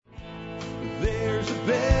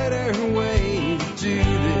better way to do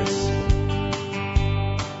this.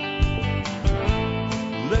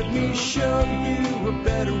 Let me show you a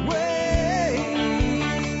better way.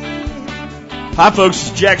 Hi folks,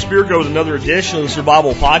 it's Jack Spirko with another edition of the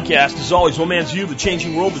Survival Podcast. As always, one man's view of the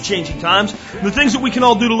changing world, the changing times, and the things that we can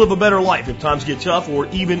all do to live a better life if times get tough or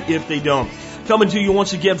even if they don't. Coming to you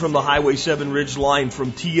once again from the Highway 7 Ridge Line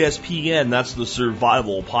from TSPN, that's the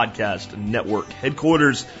Survival Podcast Network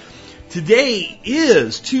headquarters. Today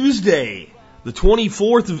is Tuesday, the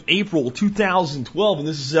 24th of April, 2012, and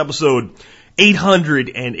this is episode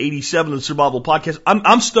 887 of the Survival Podcast.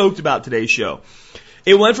 I'm stoked about today's show.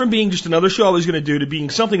 It went from being just another show I was going to do to being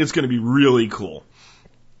something that's going to be really cool.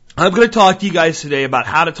 I'm going to talk to you guys today about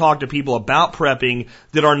how to talk to people about prepping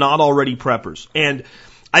that are not already preppers. And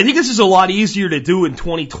I think this is a lot easier to do in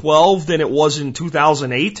 2012 than it was in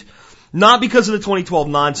 2008. Not because of the 2012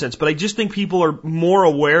 nonsense, but I just think people are more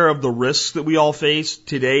aware of the risks that we all face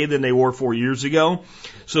today than they were 4 years ago.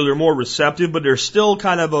 So they're more receptive, but there's still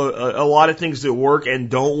kind of a lot of things that work and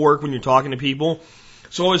don't work when you're talking to people.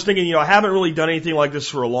 So I was thinking, I haven't really done anything like this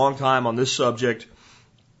for a long time on this subject.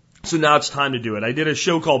 So now it's time to do it. I did a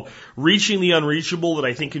show called Reaching the Unreachable that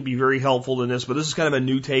I think could be very helpful in this, but this is kind of a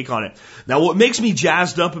new take on it. Now, what makes me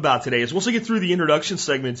jazzed up about today is once I get through the introduction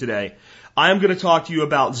segment today, I'm going to talk to you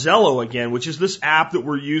about Zello again, which is this app that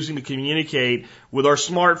we're using to communicate with our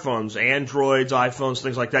smartphones, Androids, iPhones,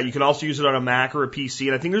 things like that. You can also use it on a Mac or a PC,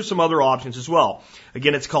 and I think there's some other options as well.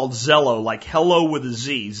 Again, it's called Zello, like hello with a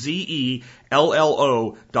Z,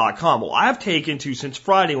 ZELLO.com. Well, I've taken to, since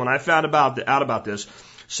Friday when I found out about this,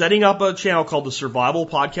 setting up a channel called the Survival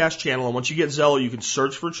Podcast Channel, and once you get Zello, you can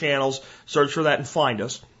search for channels, search for that and find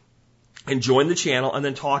us, and join the channel, and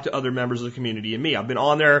then talk to other members of the community and me. I've been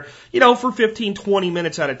on there, for 15, 20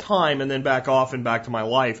 minutes at a time, and then back off and back to my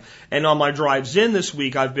life. And on my drives in this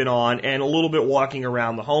week, I've been on, and a little bit walking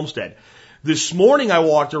around the homestead. This morning, I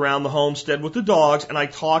walked around the homestead with the dogs, and I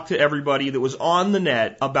talked to everybody that was on the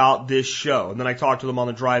net about this show, and then I talked to them on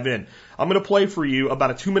the drive in. I'm going to play for you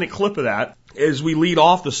about a 2-minute clip of that as we lead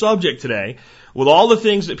off the subject today with all the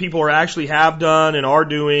things that people actually have done and are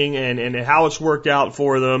doing and how it's worked out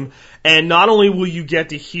for them. And not only will you get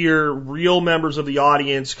to hear real members of the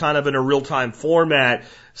audience kind of in a real-time format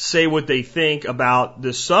say what they think about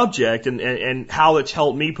this subject and how it's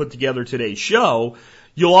helped me put together today's show,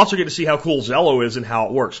 you'll also get to see how cool Zello is and how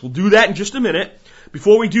it works. We'll do that in just a minute.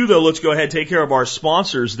 Before we do, though, let's go ahead and take care of our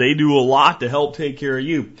sponsors. They do a lot to help take care of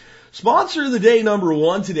you. Sponsor of the day number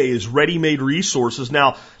one today is Ready Made Resources.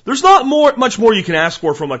 Now, there's not much more you can ask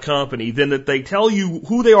for from a company than that they tell you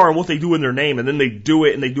who they are and what they do in their name, and then they do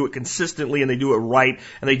it, and they do it consistently, and they do it right,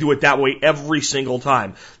 and they do it that way every single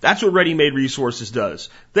time. That's what Ready Made Resources does.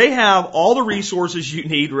 They have all the resources you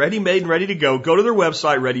need, ready-made and ready to go. Go to their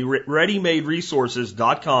website,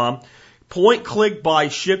 readymaderesources.com. Point, click, buy,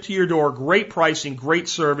 ship to your door. Great pricing, great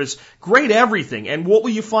service, great everything. And what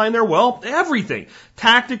will you find there? Well, everything.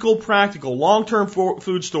 Tactical, practical, long-term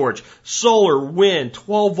food storage, solar, wind,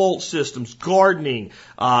 12-volt systems, gardening,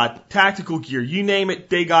 tactical gear. You name it,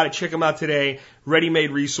 they got it. Check them out today.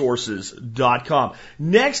 ReadyMadeResources.com.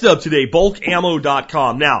 Next up today,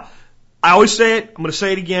 BulkAmmo.com. Now, I always say it. I'm going to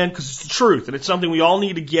say it again because it's the truth, and it's something we all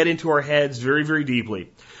need to get into our heads very, very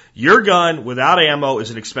deeply. Your gun without ammo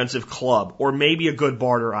is an expensive club or maybe a good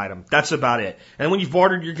barter item. That's about it. And when you've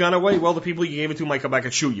bartered your gun away, well, the people you gave it to might come back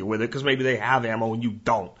and shoot you with it because maybe they have ammo and you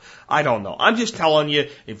don't. I don't know. I'm just telling you,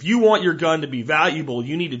 if you want your gun to be valuable,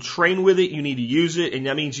 you need to train with it, you need to use it, and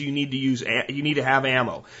that means you need to have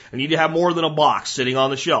ammo. You need to have more than a box sitting on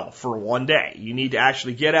the shelf for one day. You need to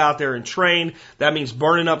actually get out there and train. That means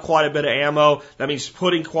burning up quite a bit of ammo. That means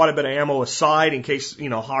putting quite a bit of ammo aside in case,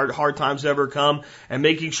 hard times ever come, and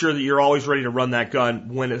making sure that you're always ready to run that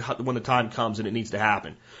gun when the time comes and it needs to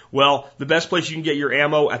happen. Well, the best place you can get your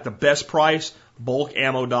ammo at the best price,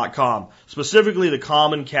 bulkammo.com. Specifically the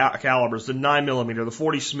common calibers, the 9mm, the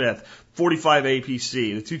 40 Smith, 45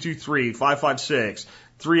 APC, the 223, 556,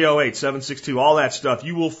 308, 762, all that stuff.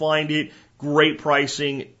 You will find it. Great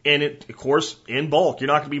pricing, and it, of course, in bulk. You're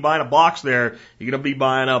not going to be buying a box there. You're going to be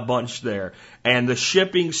buying a bunch there. And the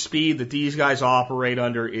shipping speed that these guys operate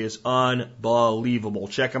under is unbelievable.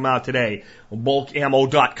 Check them out today on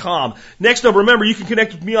bulkammo.com. Next up, remember, you can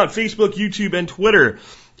connect with me on Facebook, YouTube, and Twitter.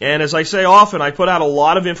 And as I say often, I put out a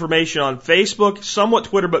lot of information on Facebook, somewhat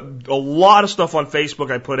Twitter, but a lot of stuff on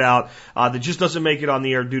Facebook I put out that just doesn't make it on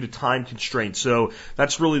the air due to time constraints. So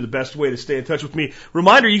that's really the best way to stay in touch with me.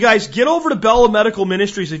 Reminder, you guys, get over to Bella Medical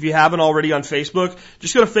Ministries if you haven't already on Facebook.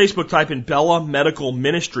 Just go to Facebook, type in Bella Medical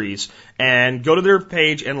Ministries, and go to their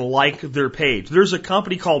page and like their page. There's a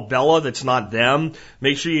company called Bella that's not them.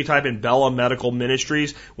 Make sure you type in Bella Medical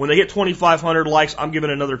Ministries. When they get 2,500 likes, I'm giving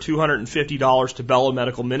another $250 to Bella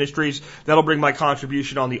Medical Ministries. That'll bring my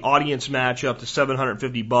contribution on the audience match up to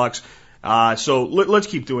 $750. So let's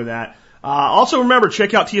keep doing that. Also remember,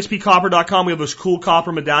 check out tspcopper.com. We have those cool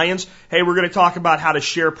copper medallions. Hey, we're going to talk about how to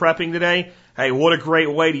share prepping today. Hey, what a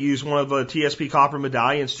great way to use one of the TSP copper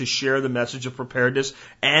medallions to share the message of preparedness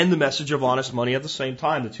and the message of honest money at the same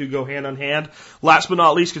time. The two go hand in hand. Last but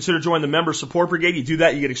not least, consider joining the Member Support Brigade. You do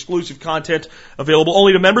that, you get exclusive content available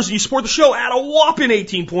only to members, and you support the show at a whopping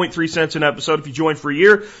 18.3 cents an episode if you join for a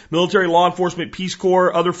year. Military, law enforcement, Peace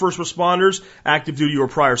Corps, other first responders, active duty or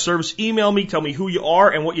prior service. Email me, tell me who you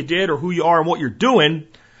are and what you did, or who you are and what you're doing,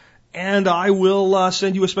 and I will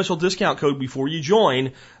send you a special discount code before you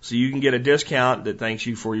join so you can get a discount that thanks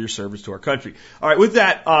you for your service to our country. All right, with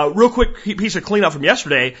that, real quick piece of cleanup from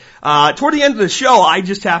yesterday. Toward the end of the show, I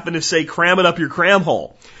just happened to say, cram it up your cram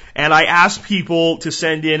hole. And I asked people to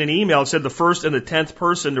send in an email. It said the first and the 10th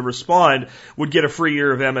person to respond would get a free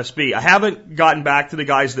year of MSB. I haven't gotten back to the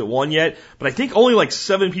guys that won yet, but I think only like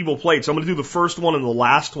 7 people played. So I'm going to do the first one and the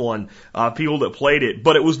last one, people that played it.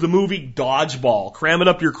 But it was the movie Dodgeball. Cram it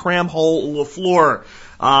up your cram hole, LaFleur.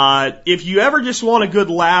 If you ever just want a good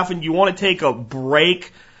laugh and you want to take a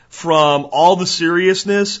break from all the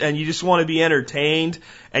seriousness and you just want to be entertained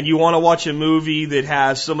and you want to watch a movie that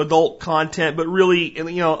has some adult content, but really,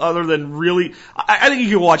 other than really, I think you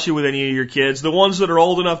can watch it with any of your kids. The ones that are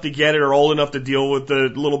old enough to get it are old enough to deal with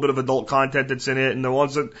the little bit of adult content that's in it, and the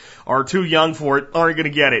ones that are too young for it aren't going to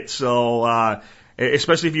get it. So,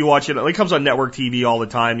 especially if you watch it, it comes on network TV all the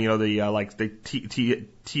time, the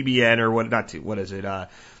TBN or what is it,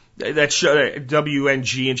 that show,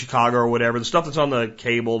 WNG in Chicago or whatever, the stuff that's on the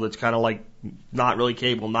cable that's kind of like not really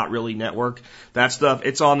cable, not really network, that stuff,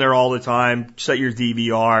 it's on there all the time. Set your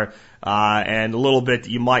DVR, and a little bit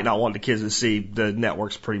that you might not want the kids to see, the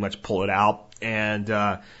networks pretty much pull it out, and,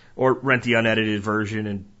 or rent the unedited version,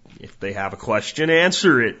 and if they have a question,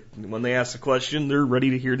 answer it. When they ask the question, they're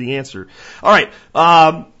ready to hear the answer. All right.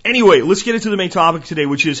 Anyway, let's get into the main topic today,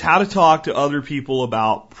 which is how to talk to other people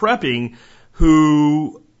about prepping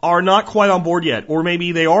who are not quite on board yet, or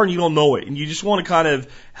maybe they are and you don't know it, and you just want to kind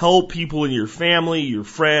of help people in your family, your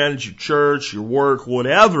friends, your church, your work,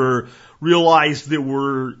 whatever, realize that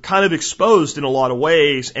we're kind of exposed in a lot of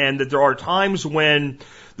ways, and that there are times when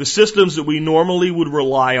the systems that we normally would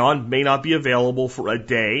rely on may not be available for a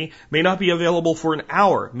day, may not be available for an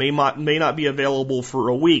hour, may not be available for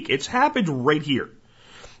a week. It's happened right here.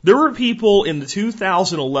 There were people in the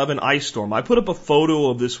 2011 ice storm. I put up a photo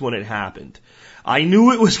of this when it happened. I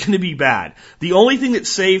knew it was going to be bad. The only thing that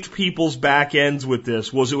saved people's back ends with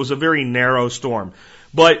this was it was a very narrow storm.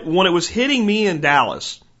 But when it was hitting me in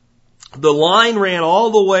Dallas, the line ran all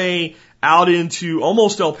the way out into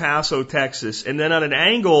almost El Paso, Texas, and then at an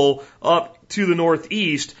angle up to the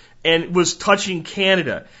northeast, and was touching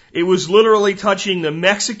Canada. It was literally touching the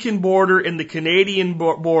Mexican border and the Canadian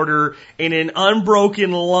border in an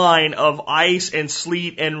unbroken line of ice and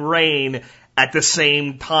sleet and rain at the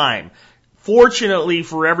same time. Fortunately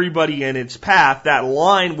for everybody in its path, that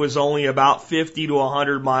line was only about 50 to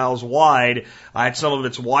 100 miles wide at some of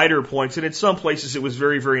its wider points, and in some places it was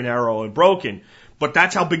very, very narrow and broken. But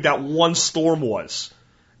that's how big that one storm was.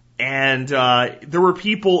 And there were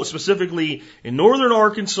people specifically in northern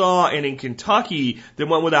Arkansas and in Kentucky that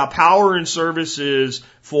went without power and services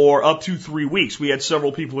for up to 3 weeks. We had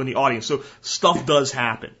several people in the audience. So stuff does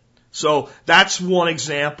happen. So that's one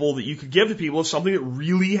example that you could give to people of something that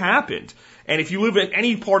really happened. And if you live in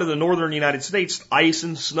any part of the northern United States, ice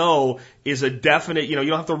and snow is a definite, you don't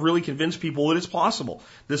have to really convince people that it's possible.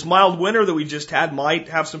 This mild winter that we just had might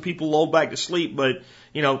have some people lulled back to sleep, but,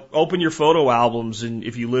 open your photo albums and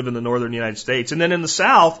if you live in the northern United States. And then in the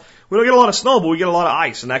south, we don't get a lot of snow, but we get a lot of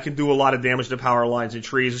ice, and that can do a lot of damage to power lines and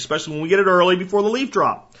trees, especially when we get it early before the leaf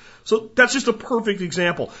drop. So that's just a perfect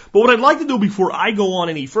example. But what I'd like to do before I go on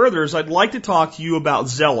any further is I'd like to talk to you about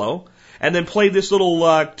Zello, and then play this little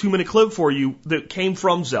 2-minute clip for you that came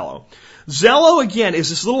from Zello. Zello, again, is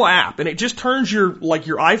this little app, and it just turns your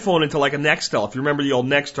iPhone into like a Nextel. If you remember the old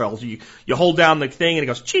Nextels, you hold down the thing and it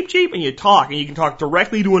goes cheep, cheep, and you talk, and you can talk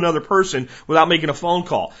directly to another person without making a phone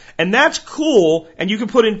call. And that's cool, and you can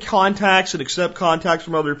put in contacts and accept contacts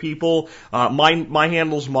from other people. My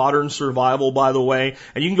handle's Modern Survival, by the way,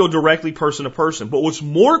 and you can go directly person to person. But what's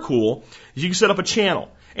more cool is you can set up a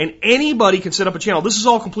channel. And anybody can set up a channel. This is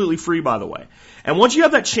all completely free, by the way. And once you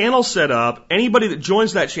have that channel set up, anybody that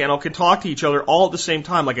joins that channel can talk to each other all at the same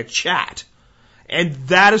time, like a chat. And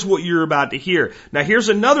that is what you're about to hear. Now, here's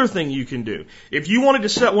another thing you can do. If you wanted to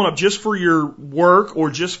set one up just for your work or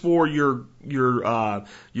just for your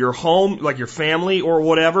home, like your family or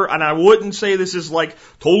whatever, and I wouldn't say this is like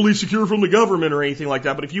totally secure from the government or anything like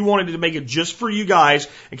that, but if you wanted to make it just for you guys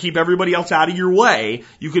and keep everybody else out of your way,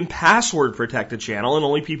 you can password protect the channel, and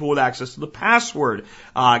only people with access to the password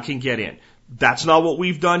can get in. That's not what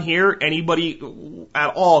we've done here. Anybody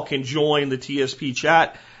at all can join the TSP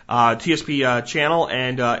chat. TSP channel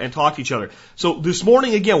and talk to each other. So this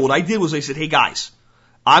morning, again, what I did was I said, hey guys,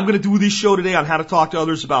 I'm going to do this show today on how to talk to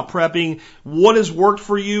others about prepping, what has worked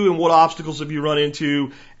for you and what obstacles have you run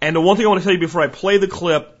into. And the one thing I want to tell you before I play the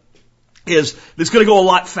clip is it's going to go a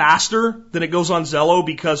lot faster than it goes on Zello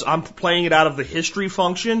because I'm playing it out of the history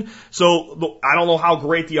function. So I don't know how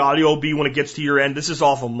great the audio will be when it gets to your end. This is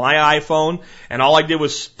off of my iPhone, and all I did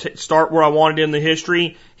was start where I wanted in the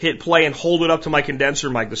history, hit play, and hold it up to my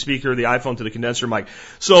condenser mic, the speaker of the iPhone to the condenser mic.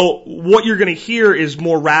 So what you're going to hear is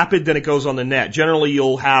more rapid than it goes on the net. Generally,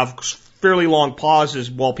 you'll have fairly long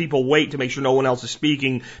pauses while people wait to make sure no one else is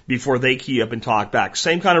speaking before they key up and talk back.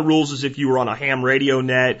 Same kind of rules as if you were on a ham radio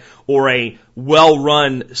net or a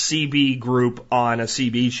well-run CB group on a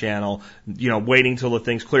CB channel, waiting till the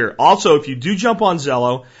thing's clear. Also, if you do jump on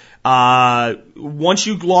Zello, once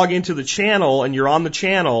you log into the channel and you're on the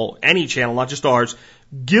channel, any channel, not just ours,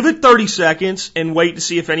 give it 30 seconds and wait to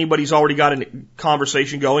see if anybody's already got a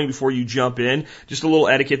conversation going before you jump in. Just a little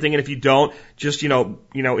etiquette thing. And if you don't, just,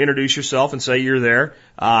 introduce yourself and say you're there.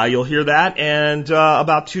 You'll hear that. And,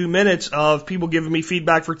 about 2 minutes of people giving me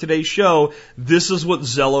feedback for today's show. This is what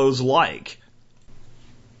Zello's like.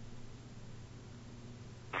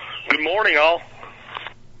 Good morning, all.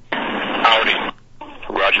 Howdy.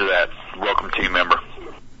 Roger that. Welcome, team member.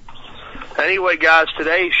 Anyway, guys,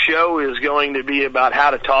 today's show is going to be about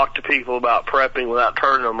how to talk to people about prepping without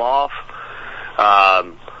turning them off.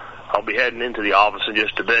 I'll be heading into the office in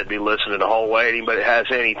just a bit, be listening the whole way. Anybody has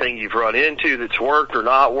anything you've run into that's worked or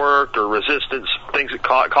not worked, or resistance, things that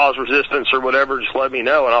cause resistance or whatever, just let me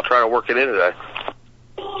know, and I'll try to work it in today.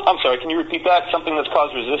 I'm sorry, can you repeat that? Something that's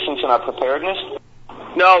caused resistance in our preparedness?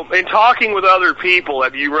 No, in talking with other people,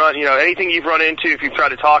 have you run, anything you've run into if you've tried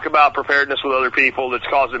to talk about preparedness with other people that's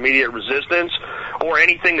caused immediate resistance, or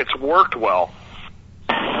anything that's worked well?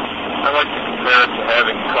 I like to compare it to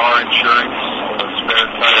having car insurance or a spare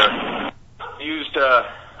tire. Used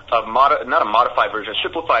not a modified version, a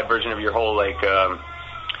simplified version of your whole, I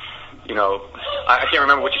can't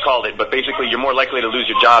remember what you called it, but basically you're more likely to lose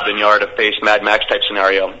your job than you are to face Mad Max type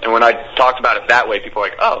scenario. And when I talked about it that way, people are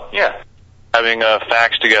like, oh, yeah. Having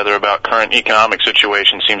facts together about current economic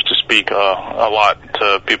situation seems to speak a lot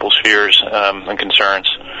to people's fears and concerns.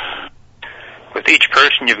 With each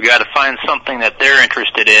person, you've got to find something that they're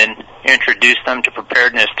interested in, introduce them to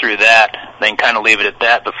preparedness through that, then kind of leave it at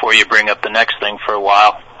that before you bring up the next thing for a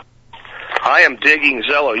while. I am digging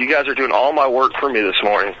Zello. You guys are doing all my work for me this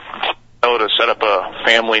morning. To set up a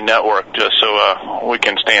family network just so we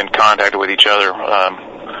can stay in contact with each other,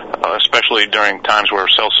 especially during times where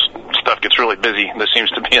stuff gets really busy. This seems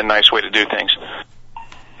to be a nice way to do things.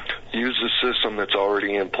 Use the system that's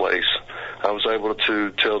already in place. I was able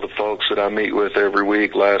to tell the folks that I meet with every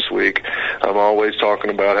week, last week, I'm always talking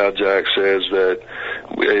about how Jack says that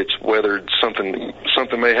it's whether something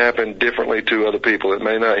may happen differently to other people. It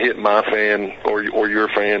may not hit my fan or your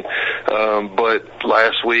fan, but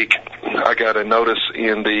last week I got a notice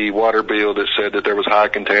in the water bill that said that there was high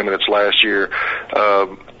contaminants last year.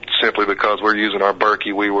 Simply because we're using our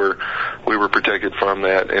Berkey, we were protected from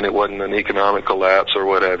that, and it wasn't an economic collapse or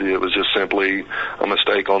what have you. It was just simply a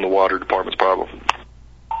mistake on the water department's problem.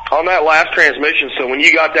 On that last transmission, so when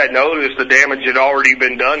you got that notice, the damage had already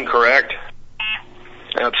been done, correct?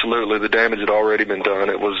 Absolutely, the damage had already been done.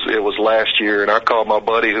 It was last year, and I called my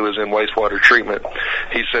buddy who was in wastewater treatment.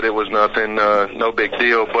 He said it was nothing, no big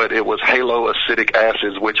deal, but it was haloacidic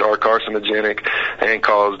acids, which are carcinogenic and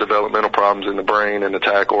cause developmental problems in the brain and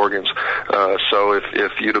attack organs. So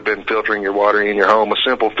if you'd have been filtering your water in your home, a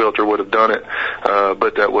simple filter would have done it,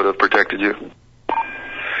 but that would have protected you.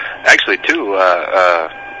 Actually, too,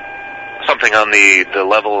 something on the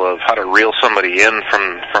level of how to reel somebody in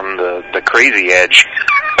from the crazy edge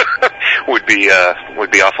would be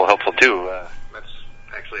awful helpful too. That's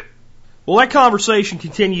actually. Well, that conversation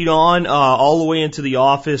continued on all the way into the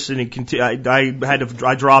office, and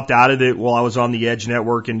I dropped out of it while I was on the Edge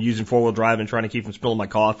network and using 4-wheel drive and trying to keep from spilling my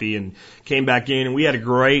coffee, and came back in, and we had a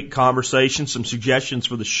great conversation, some suggestions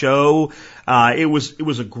for the show. It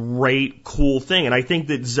was a great, cool thing, and I think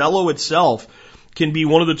that Zello itself can be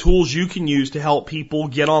one of the tools you can use to help people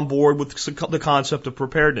get on board with the concept of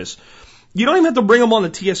preparedness. You don't even have to bring them on the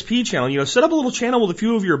TSP channel. You know, set up a little channel with a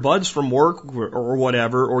few of your buds from work or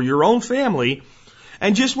whatever, or your own family.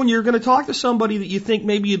 And just when you're going to talk to somebody that you think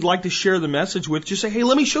maybe you'd like to share the message with, just say, hey,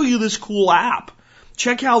 let me show you this cool app.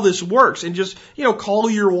 Check how this works. And just, call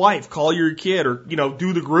your wife, call your kid, or,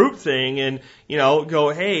 do the group thing and,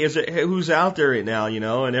 go, hey, who's out there right now,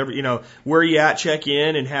 and where are you at, check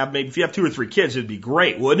in, and have maybe, if you have 2 or 3 kids, it'd be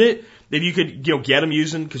great, wouldn't it? If you could, get them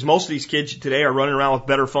using, because most of these kids today are running around with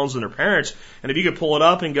better phones than their parents, and if you could pull it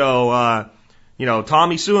up and go,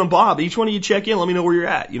 Tommy, Sue, and Bob, each one of you check in, let me know where you're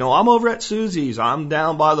at. I'm over at Susie's, I'm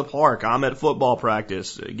down by the park, I'm at football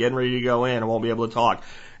practice, getting ready to go in, I won't be able to talk.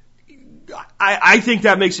 I think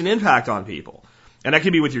that makes an impact on people. And that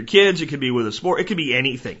could be with your kids, it could be with a sport, it could be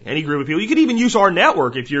anything, any group of people. You could even use our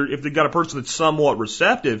network if they've got a person that's somewhat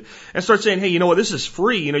receptive and start saying, hey, you know what, this is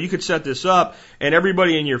free, you could set this up, and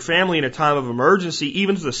everybody in your family in a time of emergency,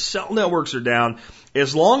 even if the cell networks are down,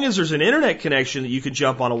 as long as there's an internet connection that you can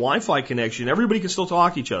jump on, a Wi-Fi connection, everybody can still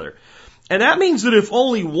talk to each other. And that means that if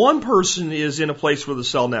only one person is in a place where the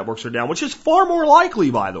cell networks are down, which is far more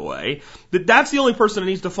likely, by the way, that's the only person that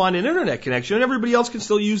needs to find an internet connection, and everybody else can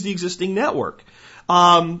still use the existing network.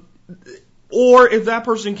 Or if that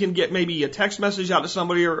person can get maybe a text message out to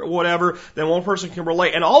somebody or whatever, then one person can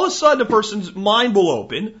relay. And all of a sudden, a person's mind will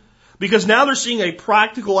open, because now they're seeing a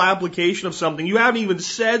practical application of something. You haven't even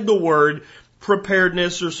said the word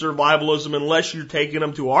preparedness or survivalism unless you're taking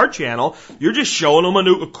them to our channel. You're just showing them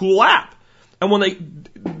a cool app. And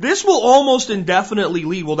this will almost indefinitely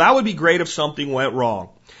lead. Well, that would be great if something went wrong.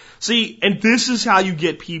 See, and this is how you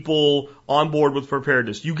get people on board with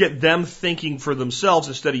preparedness. You get them thinking for themselves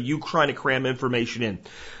instead of you trying to cram information in.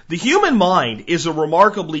 The human mind is a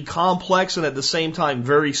remarkably complex and at the same time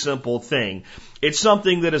very simple thing. It's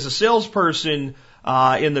something that as a salesperson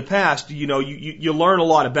in the past, you learn a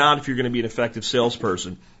lot about if you're going to be an effective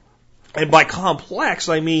salesperson. And by complex,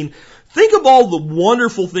 I mean, think of all the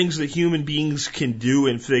wonderful things that human beings can do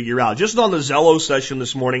and figure out. Just on the Zello session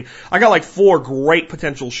this morning, I got like 4 great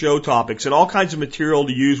potential show topics and all kinds of material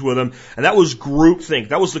to use with them. And that was groupthink.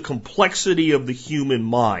 That was the complexity of the human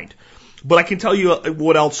mind. But I can tell you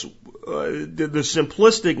what else. The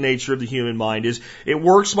simplistic nature of the human mind is it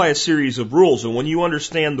works by a series of rules. And when you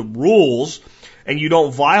understand the rules and you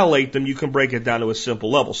don't violate them, you can break it down to a simple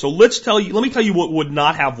level. So let me tell you what would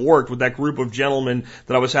not have worked with that group of gentlemen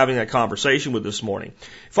that I was having that conversation with this morning.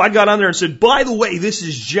 If I'd got on there and said, by the way, this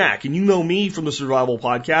is Jack, and you know me from the Survival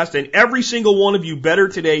Podcast, and every single one of you better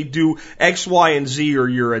today do X, Y, and Z, or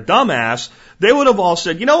you're a dumbass, they would have all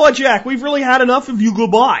said, you know what, Jack, we've really had enough of you,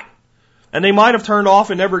 goodbye. And they might have turned off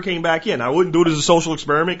and never came back in. I wouldn't do it as a social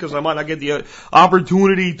experiment because I might not get the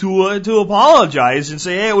opportunity to apologize and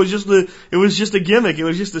say, hey, it was just a gimmick. It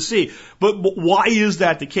was just a C. But why is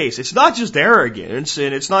that the case? It's not just arrogance,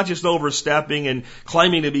 and it's not just overstepping and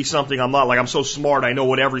claiming to be something I'm not. Like, I'm so smart, I know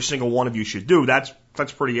what every single one of you should do. That's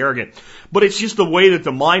pretty arrogant. But it's just the way that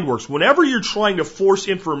the mind works. Whenever you're trying to force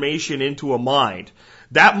information into a mind,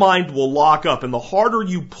 that mind will lock up. And the harder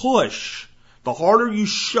you push, the harder you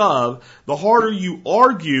shove, the harder you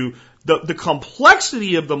argue, the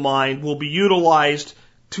complexity of the mind will be utilized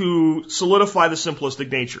to solidify the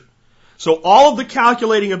simplistic nature. So all of the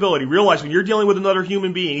calculating ability, realize when you're dealing with another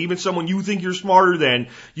human being, even someone you think you're smarter than,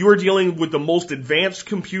 you are dealing with the most advanced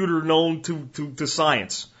computer known to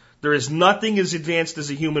science. There is nothing as advanced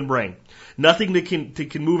as a human brain. Nothing that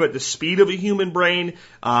can move at the speed of a human brain.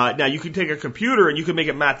 Now, you can take a computer and you can make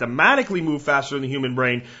it mathematically move faster than the human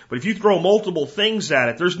brain, but if you throw multiple things at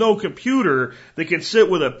it, there's no computer that can sit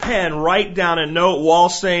with a pen, write down a note while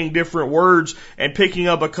saying different words and picking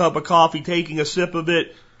up a cup of coffee, taking a sip of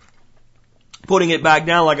it, putting it back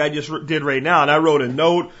down like I just did right now. And I wrote a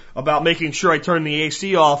note about making sure I turn the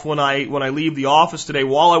AC off when I leave the office today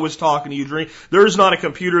while I was talking to you. There's not a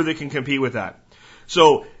computer that can compete with that.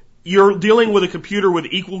 So you're dealing with a computer with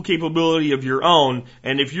equal capability of your own,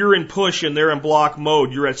 and if you're in push and they're in block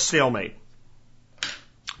mode, you're at stalemate.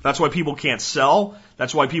 That's why people can't sell.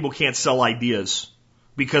 That's why people can't sell ideas,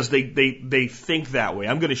 because they think that way.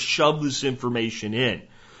 I'm going to shove this information in.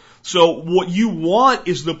 So what you want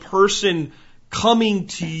is the person coming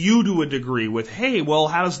to you to a degree with, hey, well,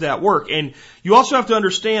 how does that work? And you also have to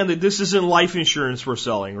understand that this isn't life insurance we're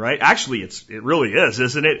selling, right? Actually, it really is,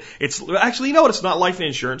 isn't it? It's actually, you know what? It's not life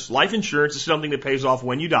insurance. Life insurance is something that pays off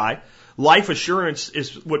when you die. Life assurance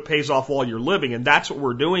is what pays off while you're living, and that's what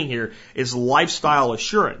we're doing here is lifestyle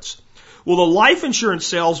assurance. Well, the life insurance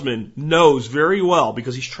salesman knows very well,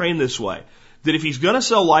 because he's trained this way, that if he's going to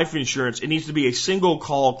sell life insurance, it needs to be a single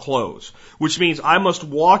call close, which means I must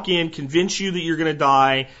walk in, convince you that you're going to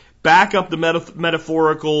die, back up the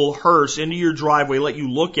metaphorical hearse into your driveway, let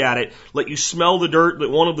you look at it, let you smell the dirt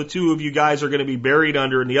that one of the two of you guys are going to be buried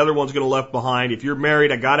under and the other one's going to be left behind. If you're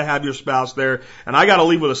married, I got to have your spouse there, and I got to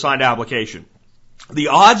leave with a signed application. The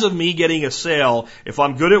odds of me getting a sale, if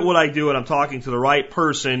I'm good at what I do and I'm talking to the right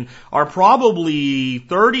person, are probably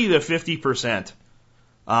 30 to 50%.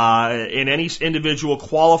 In any individual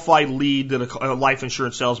qualified lead that a life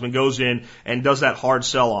insurance salesman goes in and does that hard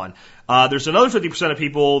sell on. There's another 50% of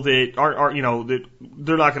people that aren't, that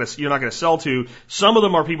you're not going to sell to. Some of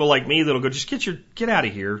them are people like me that'll go, just get out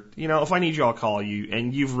of here. If I need you, I'll call you,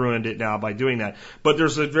 and you've ruined it now by doing that. But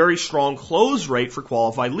there's a very strong close rate for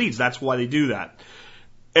qualified leads. That's why they do that.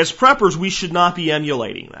 As preppers, we should not be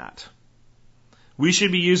emulating that. We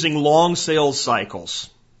should be using long sales cycles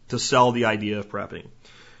to sell the idea of prepping.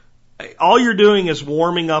 All you're doing is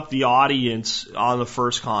warming up the audience on the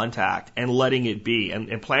first contact and letting it be,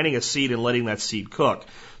 and planting a seed and letting that seed cook.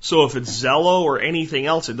 So if it's Zello or anything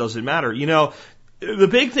else, it doesn't matter. The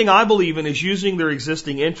big thing I believe in is using their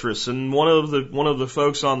existing interests, and one of the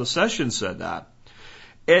folks on the session said that.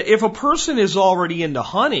 If a person is already into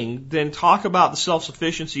hunting, then talk about the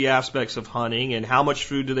self-sufficiency aspects of hunting and how much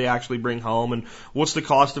food do they actually bring home and what's the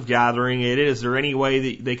cost of gathering it. Is there any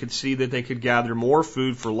way that they could see that they could gather more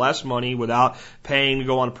food for less money without paying to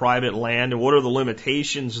go on private land, and what are the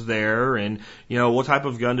limitations there, and what type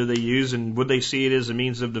of gun do they use, and would they see it as a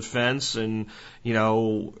means of defense, and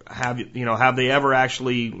have they ever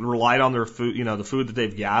actually relied on their food, the food that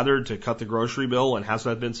they've gathered to cut the grocery bill, and has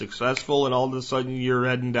that been successful, and all of a sudden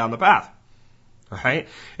you're heading down the path. All right?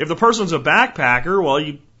 If the person's a backpacker,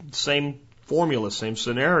 well, same formula, same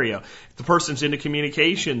scenario. If the person's into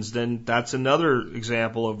communications, then that's another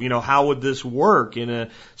example of, how would this work in a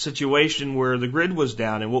situation where the grid was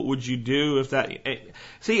down, and what would you do if that,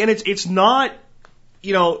 see, and it's not,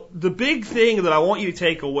 the big thing that I want you to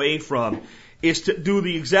take away from is to do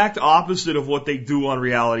the exact opposite of what they do on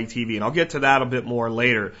reality TV. And I'll get to that a bit more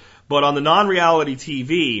later. But on the non-reality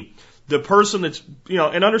TV, the person that's,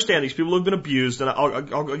 and understand these people have been abused, and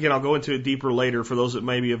I'll go into it deeper later for those that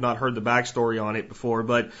maybe have not heard the backstory on it before,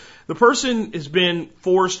 but the person has been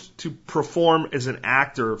forced to perform as an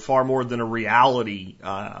actor far more than a reality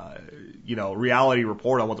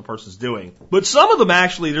report on what the person's doing. But some of them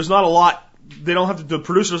actually, there's not a lot, the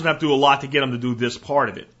producer doesn't have to do a lot to get them to do this part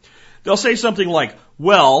of it. They'll say something like,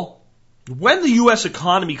 well, when the U.S.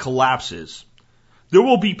 economy collapses, there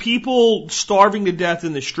will be people starving to death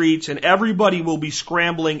in the streets, and everybody will be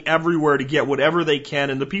scrambling everywhere to get whatever they can,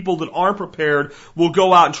 and the people that aren't prepared will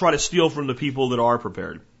go out and try to steal from the people that are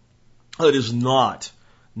prepared. That is not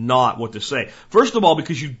what to say. First of all,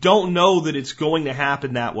 because you don't know that it's going to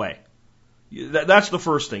happen that way. That's the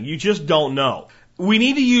first thing. You just don't know. We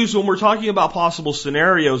need to use, when we're talking about possible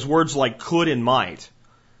scenarios, words like could and might.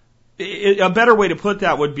 A better way to put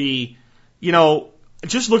that would be,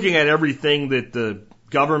 just looking at everything that the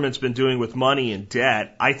government's been doing with money and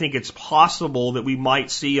debt, I think it's possible that we might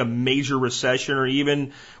see a major recession, or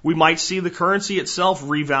even we might see the currency itself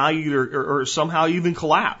revalued or somehow even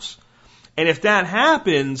collapse. And if that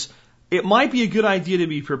happens, it might be a good idea to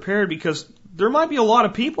be prepared, because there might be a lot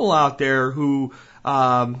of people out there who,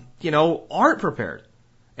 aren't prepared.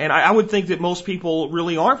 And I would think that most people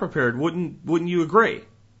really aren't prepared. Wouldn't you agree?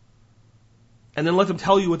 And then let them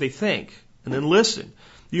tell you what they think, and then listen.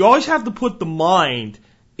 You always have to put the mind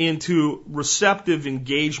into receptive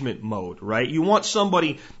engagement mode, right? You want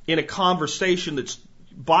somebody in a conversation that's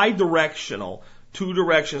bidirectional, two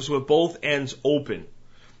directions with both ends open.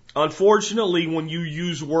 Unfortunately, when you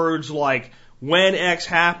use words like, when X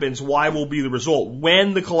happens, Y will be the result.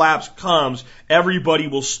 When the collapse comes, everybody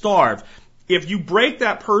will starve. If you break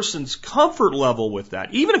that person's comfort level with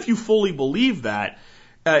that, even if you fully believe that,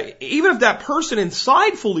 even if that person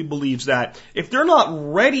inside fully believes that, if they're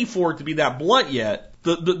not ready for it to be that blunt yet,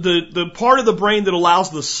 the part of the brain that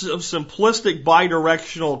allows the simplistic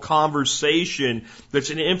bidirectional conversation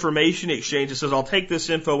that's an information exchange that says, I'll take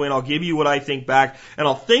this info in, I'll give you what I think back, and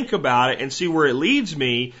I'll think about it and see where it leads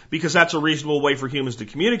me, because that's a reasonable way for humans to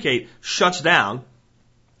communicate, shuts down.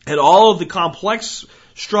 And all of the complex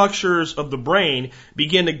structures of the brain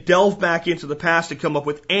begin to delve back into the past and come up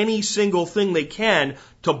with any single thing they can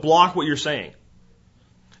to block what you're saying.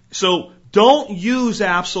 So don't use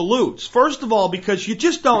absolutes. First of all, because you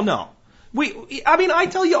just don't know. I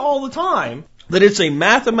tell you all the time that it's a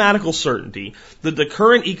mathematical certainty that the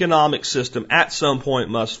current economic system at some point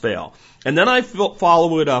must fail. And then I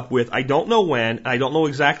follow it up with, I don't know when, I don't know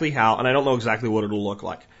exactly how, and I don't know exactly what it'll look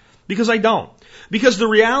like. Because I don't. Because the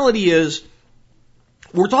reality is,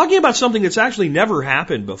 we're talking about something that's actually never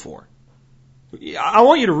happened before. I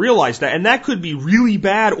want you to realize that, and that could be really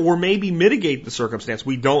bad or maybe mitigate the circumstance.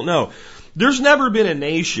 We don't know. There's never been a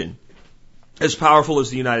nation as powerful as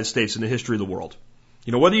the United States in the history of the world.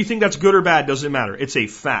 You know, whether you think that's good or bad doesn't matter. It's a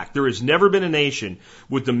fact. There has never been a nation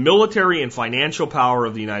with the military and financial power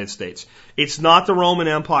of the United States. It's not the Roman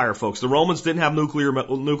Empire, folks. The Romans didn't have nuclear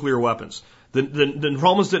weapons. The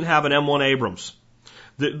Romans didn't have an M1 Abrams.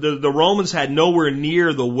 The Romans had nowhere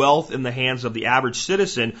near the wealth in the hands of the average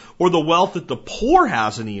citizen or the wealth that the poor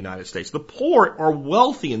has in the United States. The poor are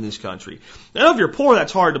wealthy in this country. Now, if you're poor,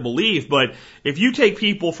 that's hard to believe, but if you take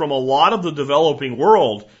people from a lot of the developing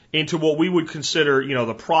world into what we would consider,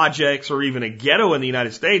 the projects or even a ghetto in the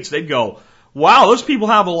United States, they'd go, wow, those people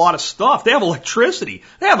have a lot of stuff. They have electricity.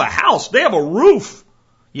 They have a house. They have a roof,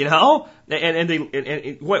 and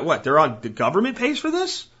the government pays for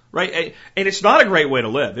this? Right? And it's not a great way to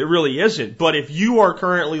live. It really isn't. But if you are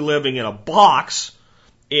currently living in a box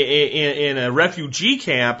in a refugee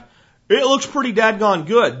camp, it looks pretty dadgone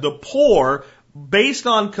good. The poor, based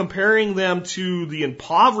on comparing them to the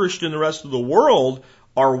impoverished in the rest of the world,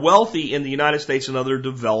 are wealthy in the United States and other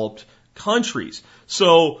developed countries.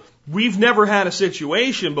 So we've never had a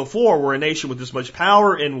situation before where a nation with this much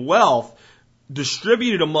power and wealth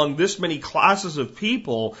distributed among this many classes of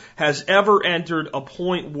people has ever entered a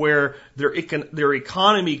point where their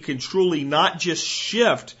economy can truly not just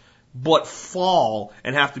shift, but fall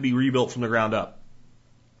and have to be rebuilt from the ground up.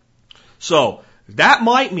 So that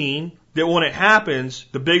might mean that when it happens,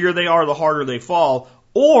 the bigger they are, the harder they fall.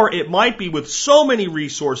 Or it might be with so many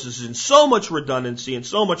resources and so much redundancy and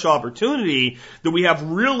so much opportunity that we have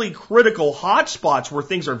really critical hot spots where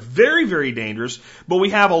things are very, very dangerous, but we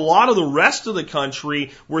have a lot of the rest of the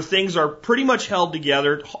country where things are pretty much held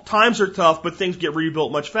together, times are tough, but things get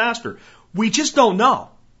rebuilt much faster. We just don't know.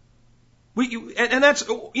 And that's,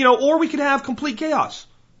 or we could have complete chaos.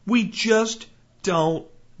 We just don't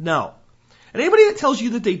know. And anybody that tells you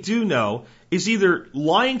that they do know is either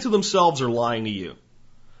lying to themselves or lying to you.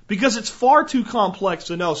 Because it's far too complex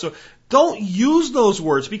to know. So don't use those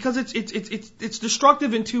words because it's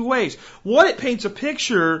destructive in two ways. One, it paints a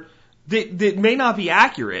picture that may not be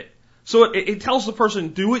accurate. So it tells the person,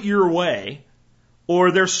 do it your way,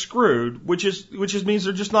 or they're screwed, which means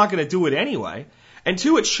they're just not going to do it anyway. And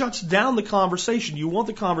two, it shuts down the conversation. You want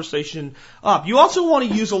the conversation up. You also want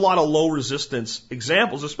to use a lot of low resistance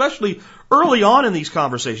examples, especially early on in these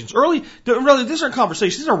conversations. These aren't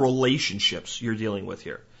conversations, these are relationships you're dealing with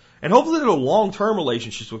here. And hopefully they're long-term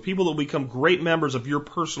relationships with people that will become great members of your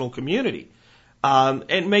personal community.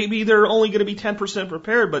 And maybe they're only going to be 10%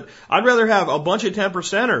 prepared, but I'd rather have a bunch of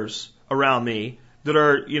 10%ers around me that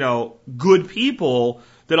are, good people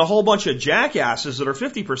than a whole bunch of jackasses that are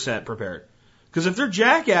 50% prepared. Because if they're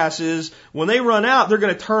jackasses, when they run out, they're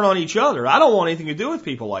going to turn on each other. I don't want anything to do with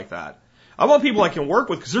people like that. I want people I can work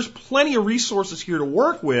with because there's plenty of resources here to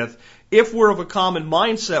work with if we're of a common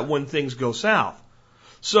mindset when things go south.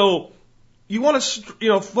 So you want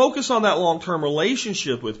to, focus on that long-term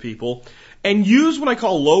relationship with people and use what I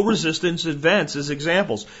call low-resistance events as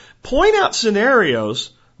examples. Point out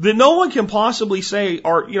scenarios that no one can possibly say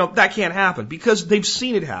are, that can't happen because they've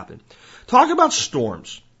seen it happen. Talk about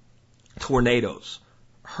storms, tornadoes,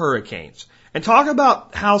 hurricanes, and talk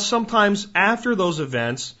about how sometimes after those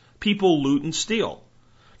events, people loot and steal.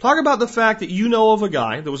 Talk about the fact that you know of a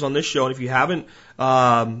guy that was on this show, and if you haven't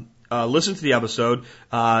listen to the episode,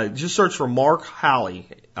 just search for Mark Halley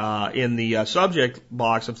in the subject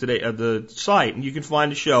box of the site, and you can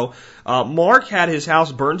find the show. Mark had his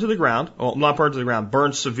house burned to the ground. Well, not burned to the ground,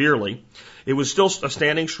 burned severely. It was still a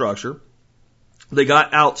standing structure. They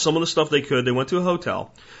got out some of the stuff they could. They went to a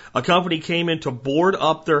hotel. A company came in to board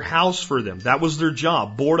up their house for them. That was their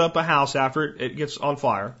job, board up a house after it gets on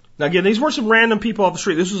fire. Now, again, these weren't some random people off the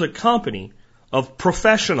street. This was a company of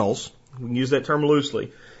professionals. We can use that term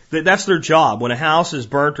loosely. That's their job. When a house is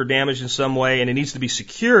burnt or damaged in some way and it needs to be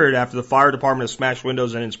secured after the fire department has smashed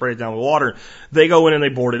windows in and sprayed it down with water, they go in and they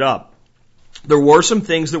board it up. There were some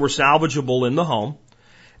things that were salvageable in the home.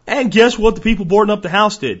 And guess what the people boarding up the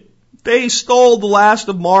house did? They stole the last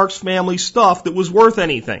of Mark's family stuff that was worth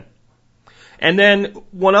anything. And then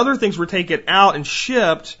when other things were taken out and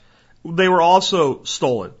shipped, they were also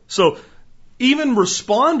stolen. So even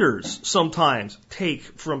responders sometimes take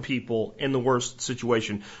from people in the worst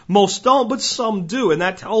situation. Most don't, but some do. And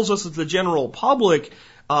that tells us that the general public,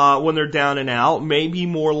 when they're down and out, may be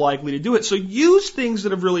more likely to do it. So use things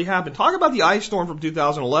that have really happened. Talk about the ice storm from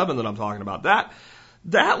 2011 that I'm talking about.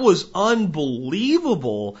 That was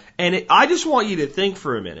unbelievable. And I just want you to think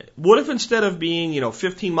for a minute. What if instead of being,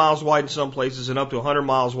 15 miles wide in some places and up to 100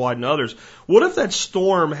 miles wide in others, what if that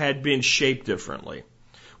storm had been shaped differently?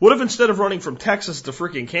 What if instead of running from Texas to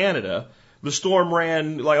freaking Canada, the storm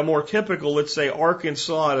ran like a more typical, let's say,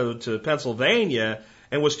 Arkansas to Pennsylvania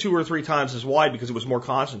and was 2 or 3 times as wide because it was more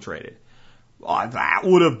concentrated? That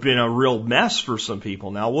would have been a real mess for some people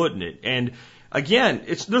now, wouldn't it? And again,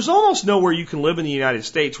 there's almost nowhere you can live in the United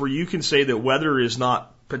States where you can say that weather is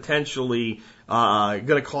not potentially going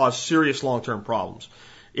to cause serious long-term problems.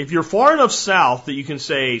 If you're far enough south that you can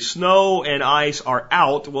say snow and ice are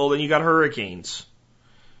out, well, then you got hurricanes.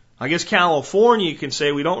 I guess California, you can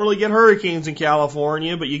say we don't really get hurricanes in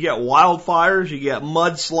California, but you get wildfires, you get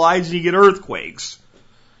mudslides, and you get earthquakes.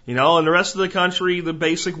 And the rest of the country, the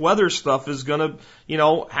basic weather stuff is going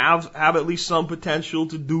to, have at least some potential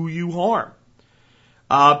to do you harm.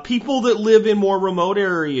 People that live in more remote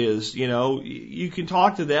areas, you can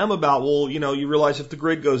talk to them about, you realize if the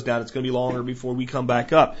grid goes down, it's going to be longer before we come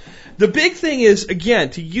back up. The big thing is, again,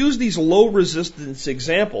 to use these low resistance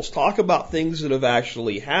examples, talk about things that have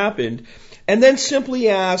actually happened, and then simply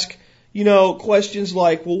ask, questions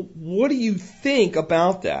like, well, what do you think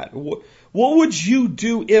about that? What would you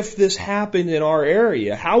do if this happened in our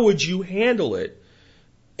area? How would you handle it?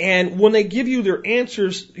 And when they give you their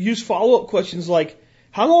answers, use follow-up questions like,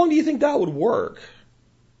 how long do you think that would work?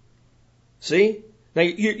 See? Now,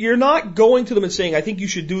 you're not going to them and saying, I think you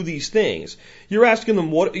should do these things. You're asking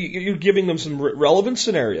them you're giving them some relevant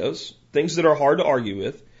scenarios, things that are hard to argue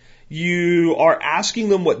with. You are asking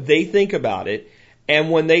them what they think about it. And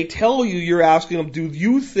when they tell you, you're asking them, do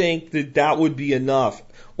you think that would be enough?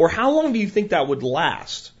 Or how long do you think that would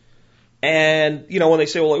last? And, when they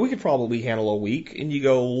say, well, we could probably handle a week. And you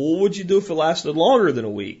go, well, what would you do if it lasted longer than a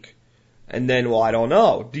week? And then, well, I don't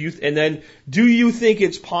know. Do you think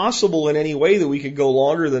it's possible in any way that we could go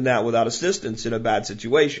longer than that without assistance in a bad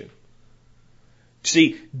situation?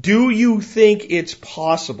 See, do you think it's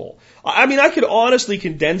possible? I mean, I could honestly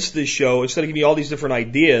condense this show instead of giving you all these different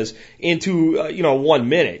ideas into, 1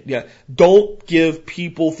 minute. Yeah. Don't give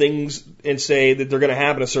people things and say that they're going to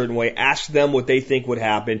happen a certain way. Ask them what they think would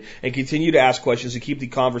happen and continue to ask questions and keep the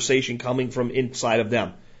conversation coming from inside of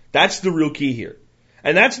them. That's the real key here.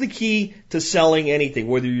 And that's the key to selling anything,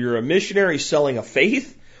 whether you're a missionary selling a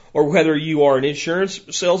faith, or whether you are an insurance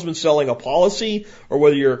salesman selling a policy, or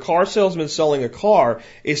whether you're a car salesman selling a car,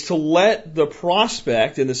 is to let the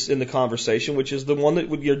prospect in the conversation, which is the one that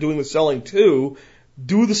you're doing the selling to,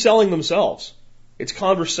 do the selling themselves. It's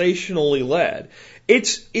conversationally led.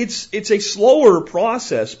 It's a slower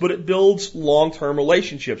process, but it builds long-term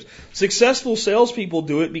relationships. Successful salespeople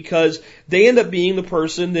do it because they end up being the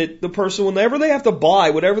person whenever they have to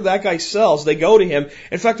buy whatever that guy sells, they go to him.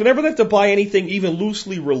 In fact, whenever they have to buy anything even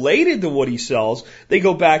loosely related to what he sells, they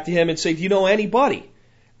go back to him and say, do you know anybody?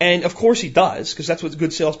 And of course he does, because that's what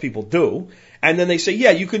good salespeople do. And then they say, yeah,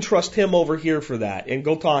 you can trust him over here for that, and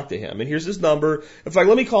go talk to him. And here's his number. In fact,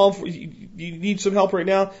 let me call him. You need some help right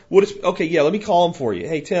now? Okay, yeah, let me call him for you.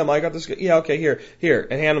 Hey, Tim, I got this. Yeah, okay, here,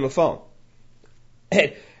 and hand him a phone.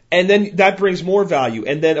 And then that brings more value.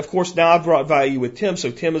 And then, of course, now I've brought value with Tim, so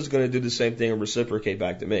Tim is going to do the same thing and reciprocate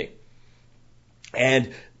back to me.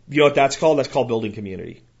 And you know what that's called? That's called building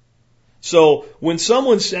community. So when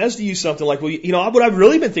someone says to you something like, well, what I've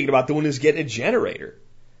really been thinking about doing is getting a generator,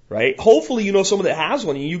 right? Hopefully you know someone that has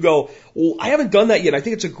one and you go, well, I haven't done that yet. I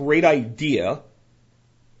think it's a great idea.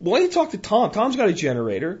 Why don't you talk to Tom? Tom's got a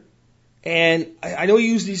generator. And I know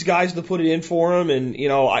you use these guys to put it in for him. And,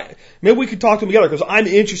 maybe we could talk to them together because I'm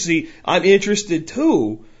interested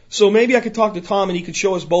too. So maybe I could talk to Tom and he could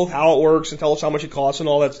show us both how it works and tell us how much it costs and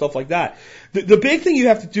all that stuff like that. The big thing you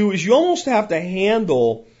have to do is you almost have to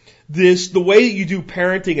handle the way that you do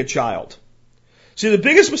parenting a child. See, the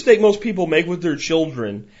biggest mistake most people make with their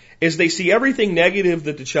children is they see everything negative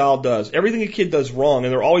that the child does, everything a kid does wrong,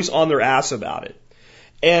 and they're always on their ass about it.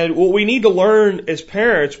 And what we need to learn as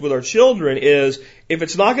parents with our children is if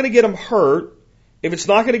it's not going to get them hurt, if it's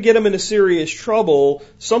not going to get them into serious trouble,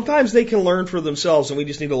 sometimes they can learn for themselves and we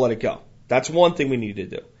just need to let it go. That's one thing we need to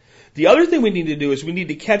do. The other thing we need to do is we need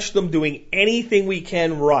to catch them doing anything we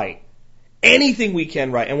can right. Anything we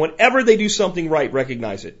can right. And whenever they do something right,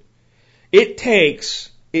 recognize it. It takes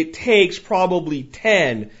probably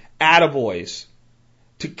 10 attaboys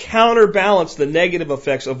to counterbalance the negative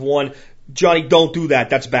effects of one, Johnny, don't do that,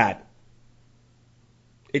 that's bad.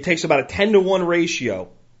 It takes about a 10-to-1 ratio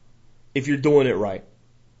if you're doing it right.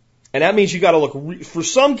 And that means you gotta look, for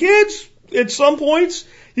some kids, at some points,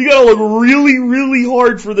 you gotta look really, really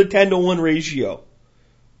hard for the 10-to-1 ratio.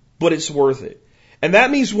 But it's worth it. And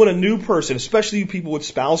that means when a new person, especially you people with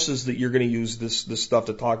spouses that you're going to use this stuff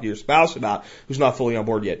to talk to your spouse about who's not fully on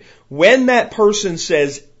board yet, when that person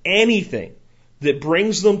says anything that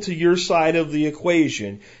brings them to your side of the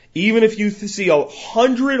equation, even if you see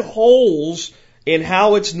 100 holes in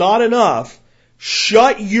how it's not enough,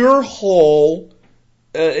 shut your hole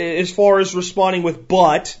as far as responding with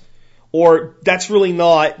but, or that's really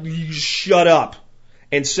not, you shut up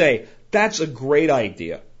and say, that's a great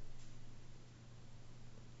idea.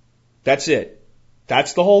 That's it.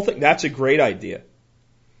 That's the whole thing. That's a great idea.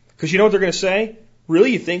 Because you know what they're going to say?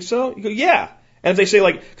 Really? You think so? You go, yeah. And if they say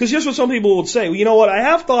because here's what some people would say. Well, you know what? I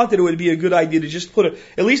have thought that it would be a good idea to just put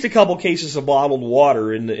at least a couple cases of bottled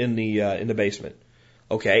water in the basement.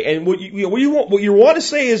 Okay. And what you want to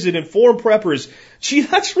say is an informed prepper is, gee,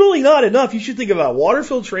 that's really not enough. You should think about water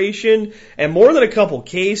filtration and more than a couple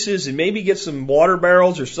cases and maybe get some water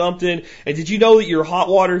barrels or something. And did you know that your hot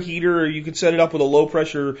water heater, you can set it up with a low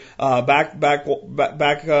pressure, backflow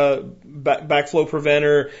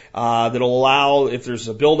preventer, that'll allow if there's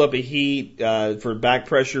a buildup of heat, for back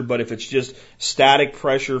pressure, but if it's just static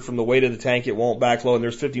pressure from the weight of the tank, it won't backflow and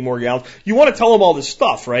there's 50 more gallons. You want to tell them all this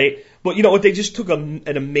stuff, right? But you know what? They just took an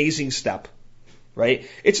amazing step, right?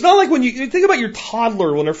 It's not like when you think about your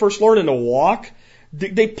toddler when they're first learning to walk,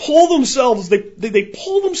 they pull themselves, they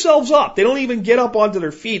pull themselves up. They don't even get up onto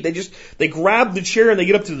their feet. They grab the chair and they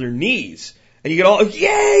get up to their knees. And you get all,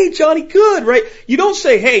 yay, Johnny, good, right? You don't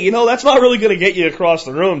say, hey, that's not really going to get you across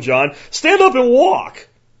the room, John. Stand up and walk,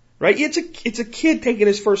 right? It's a kid taking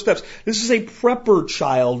his first steps. This is a prepper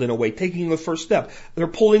child in a way, taking the first step. They're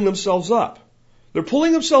pulling themselves up. They're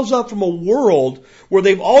pulling themselves up from a world where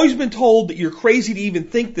they've always been told that you're crazy to even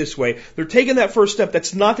think this way. They're taking that first step.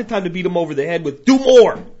 That's not the time to beat them over the head with, do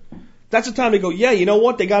more. That's the time to go, yeah, you know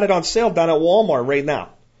what? They got it on sale down at Walmart right now.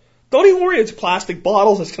 Don't even worry, it's plastic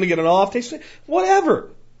bottles, it's going to get an off taste, whatever,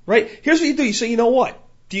 right? Here's what you do. You say, you know what?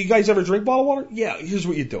 Do you guys ever drink bottled water? Yeah, here's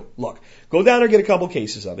what you do. Look, go down there, get a couple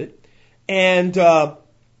cases of it, and, how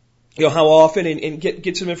often, and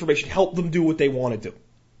get some information. Help them do what they want to do.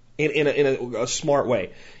 In a smart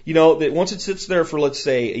way. That once it sits there for, let's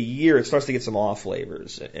say, a year, it starts to get some off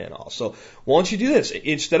flavors and all. So once you do this,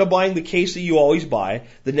 instead of buying the case that you always buy,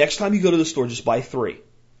 the next time you go to the store, just buy 3.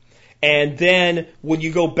 And then when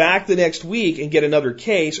you go back the next week and get another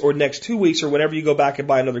case, or next 2 weeks, or whenever you go back and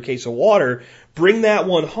buy another case of water, bring that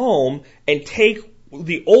one home and take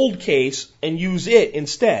the old case and use it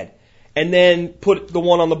instead. And then put the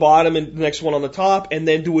one on the bottom and the next one on the top, and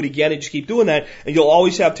then do it again and just keep doing that, and you'll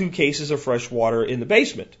always have 2 cases of fresh water in the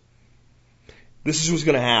basement. This is what's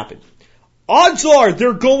going to happen. Odds are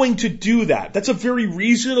they're going to do that. That's a very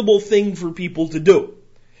reasonable thing for people to do.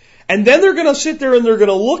 And then they're going to sit there and they're going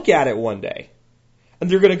to look at it one day, and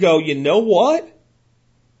they're going to go, you know what?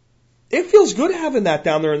 It feels good having that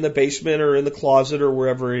down there in the basement or in the closet or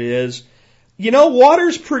wherever it is.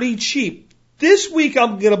 Water's pretty cheap. This week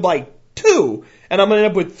I'm going to buy 2, and I'm going to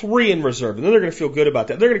end up with 3 in reserve. And then they're going to feel good about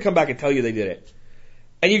that. They're going to come back and tell you they did it.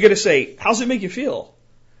 And you're going to say, how's it make you feel?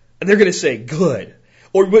 And they're going to say, good.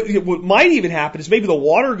 Or what might even happen is maybe the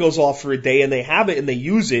water goes off for a day and they have it and they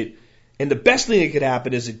use it. And the best thing that could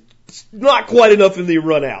happen is it's not quite enough and they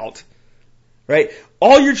run out. Right?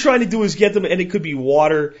 All you're trying to do is get them, and it could be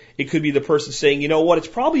water. It could be the person saying, you know what, it's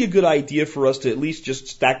probably a good idea for us to at least just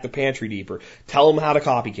stack the pantry deeper. Tell them how to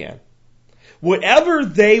copy can. Whatever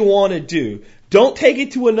they want to do, don't take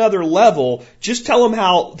it to another level. Just tell them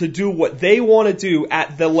how to do what they want to do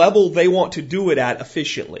at the level they want to do it at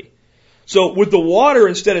efficiently. So with the water,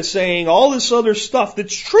 instead of saying all this other stuff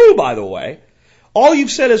that's true, by the way, all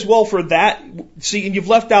you've said is, well, for that, see, and you've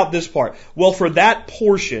left out this part. Well, for that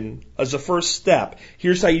portion as a first step,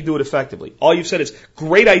 here's how you do it effectively. All you've said is,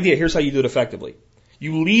 great idea, here's how you do it effectively.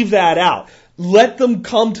 You leave that out. Let them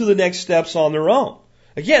come to the next steps on their own.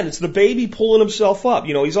 Again, it's the baby pulling himself up.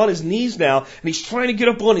 He's on his knees now, and he's trying to get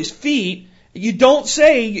up on his feet. You don't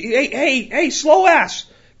say, hey, slow ass,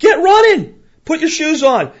 get running. Put your shoes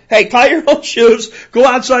on. Hey, tie your own shoes. Go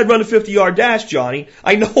outside, run a 50-yard dash, Johnny.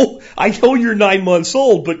 I know you're 9 months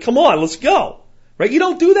old, but come on, let's go. Right? You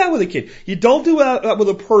don't do that with a kid. You don't do that with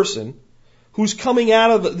a person who's coming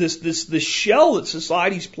out of this shell that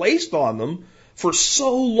society's placed on them for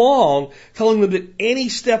so long, telling them that any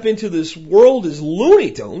step into this world is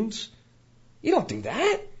Looney Tunes. You don't do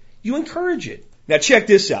that. You encourage it. Now check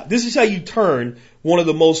this out. This is how you turn one of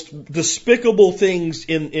the most despicable things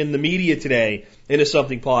in the media today into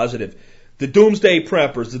something positive. The doomsday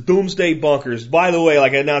preppers, the doomsday bunkers. By the way,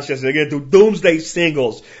 like I announced yesterday, they're going to do doomsday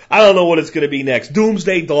singles. I don't know what it's going to be next.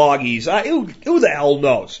 Doomsday doggies. Who the hell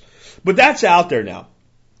knows? But that's out there now.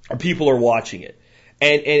 And people are watching it.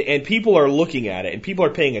 And people are looking at it. And people are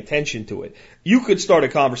paying attention to it. You could start a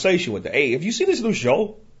conversation with them. Hey, have you seen this new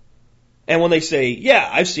show? And when they say, yeah,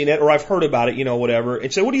 I've seen it, or I've heard about it, whatever,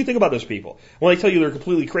 and say, what do you think about those people? When they tell you they're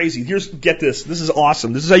completely crazy, get this. This is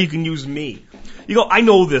awesome. This is how you can use me. You go, I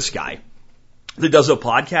know this guy that does a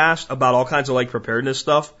podcast about all kinds of like preparedness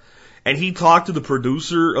stuff. And he talked to the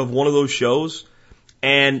producer of one of those shows,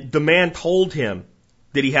 and the man told him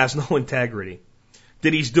that he has no integrity,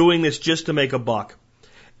 that he's doing this just to make a buck.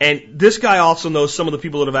 And this guy also knows some of the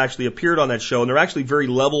people that have actually appeared on that show, and they're actually very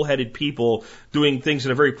level-headed people doing things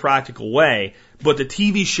in a very practical way, but the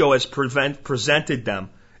TV show has presented them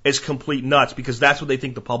as complete nuts because that's what they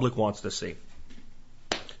think the public wants to see.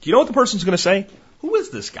 Do you know what the person's going to say? Who is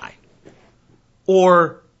this guy?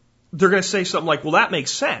 Or they're going to say something like, well, that makes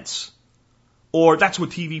sense. Or that's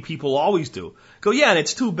what TV people always do. Go, yeah, and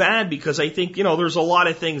it's too bad because I think, there's a lot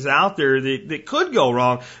of things out there that could go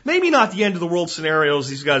wrong. Maybe not the end of the world scenarios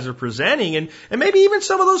these guys are presenting, and maybe even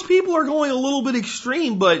some of those people are going a little bit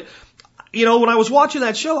extreme, but, when I was watching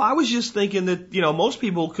that show, I was just thinking that, most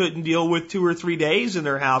people couldn't deal with 2 or 3 days in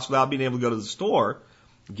their house without being able to go to the store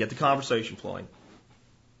and get the conversation flowing.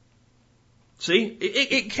 See,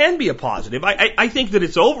 it can be a positive. I think that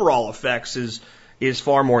its overall effects is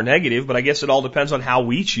far more negative, but I guess it all depends on how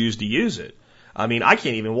we choose to use it. I mean, I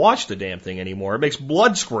can't even watch the damn thing anymore. It makes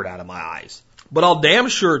blood squirt out of my eyes. But I'll damn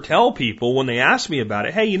sure tell people when they ask me about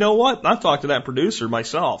it, hey, you know what? I've talked to that producer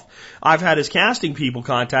myself. I've had his casting people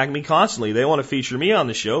contact me constantly. They want to feature me on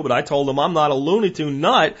the show, but I told them I'm not a Looney Tune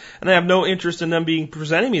nut, and I have no interest in them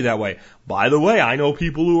presenting me that way. By the way, I know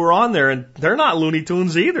people who are on there, and they're not Looney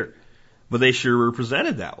Tunes either, but they sure were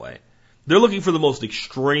presented that way. They're looking for the most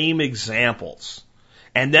extreme examples.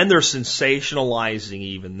 And then they're sensationalizing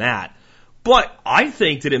even that. But I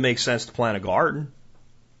think that it makes sense to plant a garden.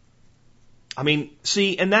 I mean,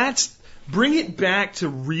 see, and bring it back to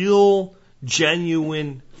real,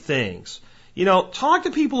 genuine things. Talk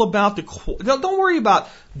to people about don't worry about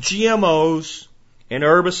GMOs and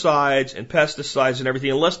herbicides and pesticides and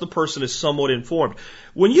everything unless the person is somewhat informed.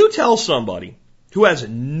 When you tell somebody who has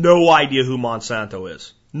no idea who Monsanto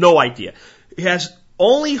is, no idea, has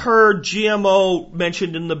only heard GMO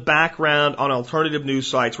mentioned in the background on alternative news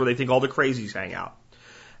sites where they think all the crazies hang out,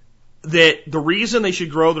 that the reason they should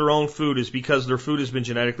grow their own food is because their food has been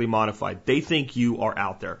genetically modified. They think you are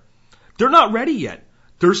out there. They're not ready yet.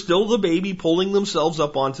 They're still the baby pulling themselves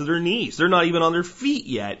up onto their knees. They're not even on their feet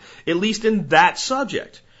yet, at least in that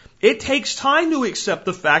subject. It takes time to accept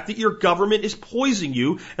the fact that your government is poisoning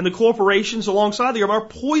you and the corporations alongside them are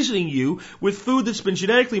poisoning you with food that's been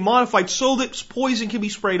genetically modified so that poison can be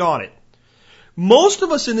sprayed on it. Most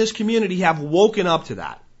of us in this community have woken up to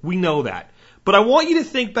that. We know that. But I want you to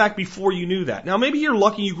think back before you knew that. Now, maybe you're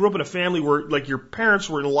lucky you grew up in a family where, like, your parents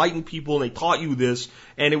were enlightened people and they taught you this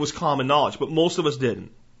and it was common knowledge, but most of us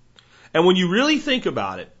didn't. And when you really think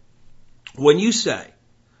about it, when you say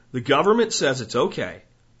the government says it's okay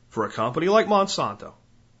for a company like Monsanto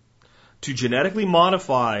to genetically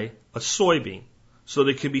modify a soybean so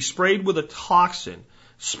that it can be sprayed with a toxin,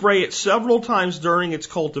 spray it several times during its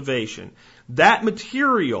cultivation, that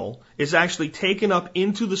material is actually taken up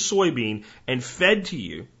into the soybean and fed to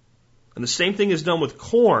you. And the same thing is done with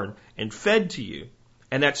corn and fed to you.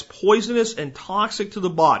 And that's poisonous and toxic to the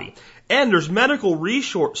body. And there's medical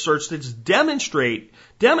research that's demonstrated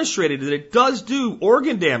that it does do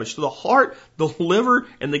organ damage to the heart, the liver,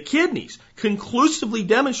 and the kidneys. Conclusively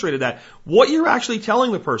demonstrated that. What you're actually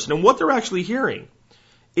telling the person and what they're actually hearing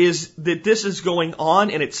is that this is going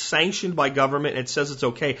on and it's sanctioned by government and it says it's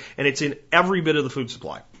okay and it's in every bit of the food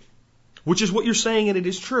supply. Which is what you're saying and it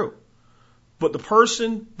is true. But the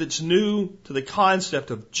person that's new to the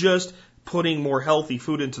concept of just putting more healthy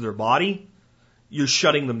food into their body, you're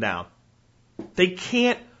shutting them down. They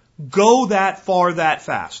can't go that far that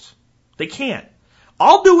fast. They can't.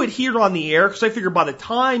 I'll do it here on the air because I figure by the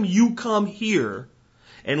time you come here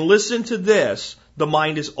and listen to this, the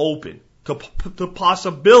mind is open to the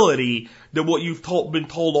possibility that what you've been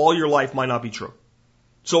told all your life might not be true.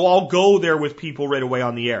 So I'll go there with people right away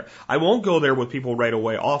on the air. I won't go there with people right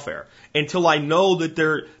away off air until I know that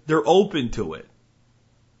they're open to it.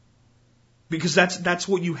 Because that's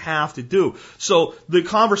what you have to do. So the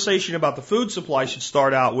conversation about the food supply should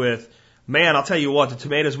start out with, man, I'll tell you what, the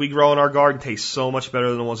tomatoes we grow in our garden taste so much better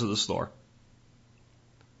than the ones at the store.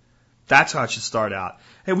 That's how it should start out.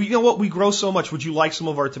 Hey, you know what? We grow so much. Would you like some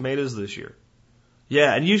of our tomatoes this year?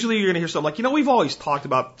 Yeah, and usually you're going to hear something like, you know, we've always talked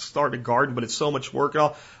about starting a garden, but it's so much work and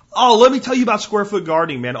all. Oh, let me tell you about square foot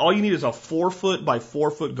gardening, man. All you need is a 4-foot by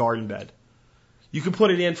 4-foot garden bed. You can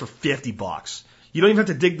put it in for $50. You don't even have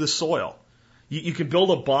to dig the soil. You can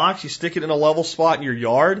build a box, you stick it in a level spot in your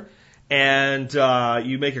yard, and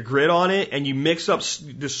you make a grid on it, and you mix up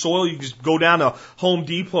the soil. You just go down to Home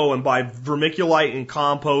Depot and buy vermiculite and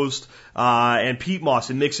compost and peat moss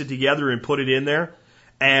and mix it together and put it in there.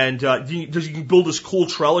 And you can build this cool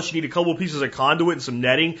trellis. You need a couple of pieces of conduit and some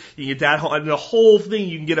netting. You get that, and the whole thing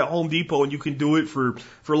you can get at Home Depot, and you can do it for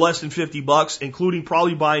less than $50, including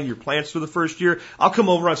probably buying your plants for the first year. I'll come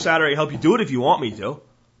over on Saturday and help you do it if you want me to.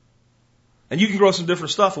 And you can grow some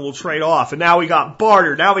different stuff, and we'll trade off. And now we got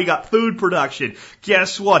barter. Now we got food production.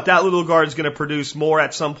 Guess what? That little garden's going to produce more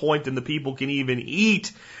at some point than the people can even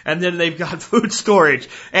eat. And then they've got food storage.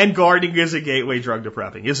 And gardening is a gateway drug to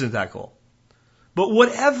prepping. Isn't that cool? But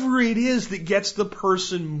whatever it is that gets the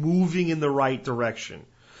person moving in the right direction.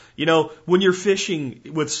 You know, when you're fishing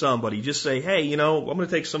with somebody, just say, hey, you know, I'm going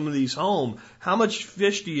to take some of these home. How much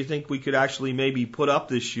fish do you think we could actually maybe put up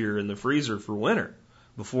this year in the freezer for winter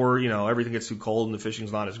before, you know, everything gets too cold and the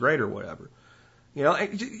fishing's not as great or whatever? You know,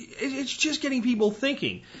 it's just getting people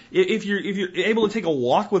thinking. If you're able to take a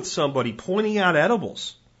walk with somebody, pointing out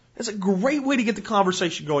edibles, it's a great way to get the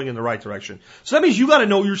conversation going in the right direction. So that means you got to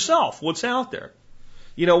know yourself what's out there.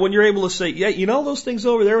 You know, when you're able to say, yeah, you know those things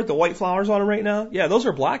over there with the white flowers on them right now? Yeah, those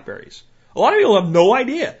are blackberries. A lot of people have no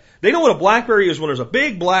idea. They know what a blackberry is when there's a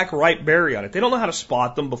big black ripe berry on it. They don't know how to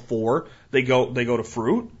spot them before they go to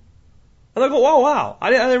fruit. And they'll go, oh, wow, I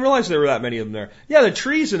didn't realize there were that many of them there. Yeah, the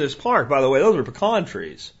trees in this park, by the way, those are pecan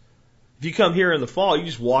trees. If you come here in the fall, you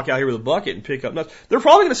just walk out here with a bucket and pick up nuts. They're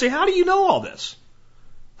probably going to say, how do you know all this?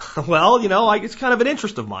 Well, you know, it's kind of an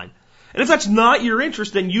interest of mine. And if that's not your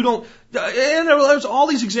interest, then you don't, and there's all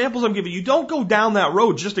these examples I'm giving you, don't go down that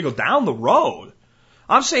road just to go down the road.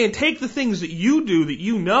 I'm saying take the things that you do that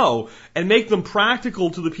you know and make them practical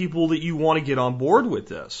to the people that you want to get on board with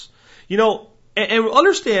this. You know, and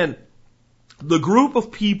understand the group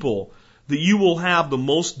of people that you will have the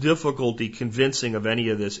most difficulty convincing of any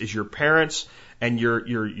of this is your parents and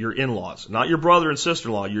your in-laws, not your brother and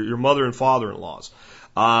sister-in-law, your mother and father-in-laws.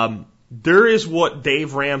 There is what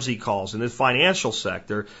Dave Ramsey calls in the financial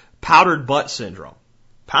sector powdered butt syndrome.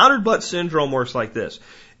 Powdered butt syndrome works like this.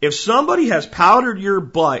 If somebody has powdered your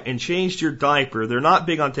butt and changed your diaper, they're not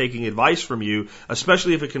big on taking advice from you,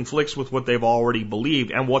 especially if it conflicts with what they've already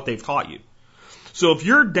believed and what they've taught you. So if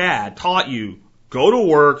your dad taught you, go to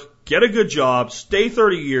work, get a good job, stay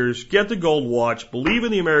 30 years, get the gold watch, believe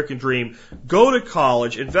in the American dream, go to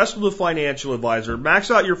college, invest with a financial advisor,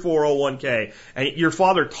 max out your 401k, and your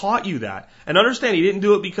father taught you that. And understand he didn't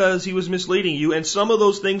do it because he was misleading you, and some of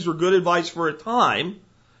those things were good advice for a time,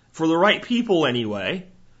 for the right people anyway.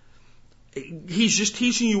 He's just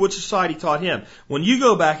teaching you what society taught him. When you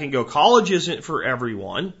go back and go, college isn't for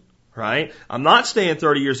everyone, right? I'm not staying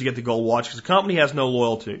 30 years to get the gold watch because the company has no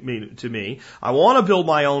loyalty to me. I want to build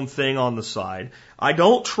my own thing on the side. I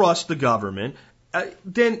don't trust the government.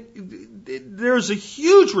 Then there's a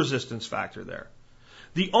huge resistance factor there.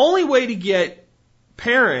 The only way to get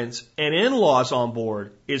parents and in-laws on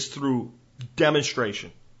board is through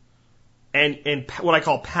demonstration. And what I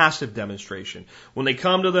call passive demonstration. When they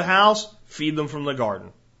come to the house, feed them from the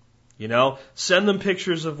garden. You know, send them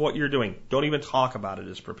pictures of what you're doing. Don't even talk about it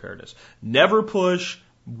as preparedness. Never push,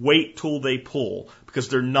 wait till they pull, because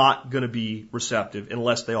they're not going to be receptive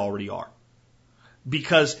unless they already are.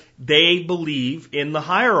 Because they believe in the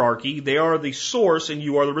hierarchy, they are the source and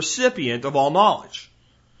you are the recipient of all knowledge.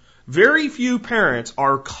 Very few parents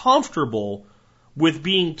are comfortable with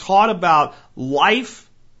being taught about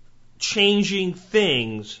life-changing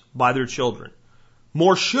things by their children.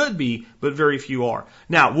 More should be, but very few are.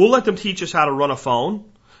 Now, we'll let them teach us how to run a phone.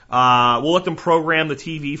 We'll let them program the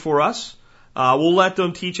TV for us. We'll let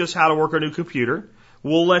them teach us how to work our new computer.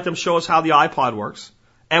 We'll let them show us how the iPod works.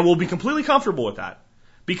 And we'll be completely comfortable with that.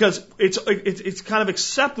 Because it's kind of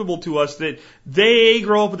acceptable to us that they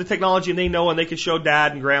grow up with the technology and they know and they can show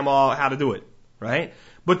dad and grandma how to do it. Right?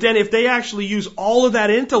 But then if they actually use all of that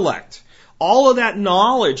intellect, all of that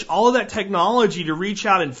knowledge, all of that technology to reach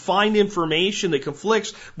out and find information that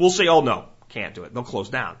conflicts, we'll say, oh no, can't do it. They'll close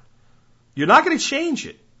down. You're not going to change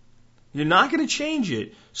it. You're not going to change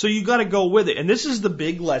it. So you got to go with it. And this is the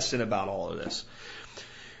big lesson about all of this.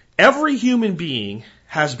 Every human being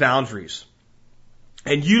has boundaries.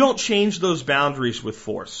 And you don't change those boundaries with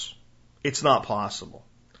force. It's not possible.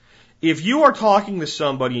 If you are talking to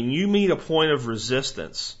somebody and you meet a point of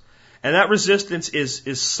resistance, And that resistance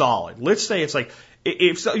is solid. Let's say it's like,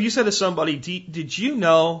 if you said to somebody, did you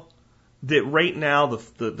know that right now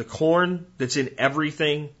the corn that's in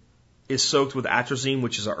everything is soaked with atrazine,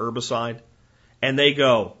 which is a herbicide? And they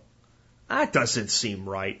go, that doesn't seem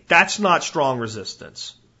right. That's not strong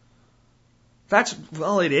resistance.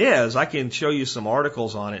 Well, it is. I can show you some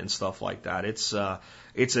articles on it and stuff like that. It's a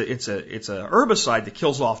herbicide that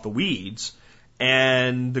kills off the weeds,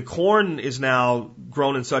 and the corn is now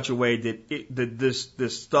grown in such a way that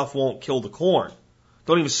this stuff won't kill the corn.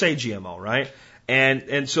 Don't even say GMO, right?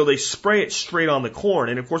 And so they spray it straight on the corn.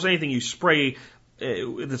 And of course, anything you spray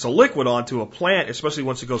that's a liquid onto a plant, especially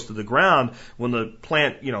once it goes to the ground, when the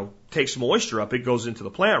plant, takes moisture up, it goes into the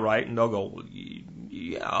plant, right? And they'll go,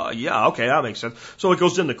 yeah, okay, that makes sense. So it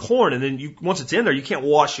goes in the corn, and then once it's in there, you can't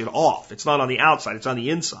wash it off. It's not on the outside, it's on the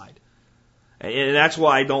inside. And that's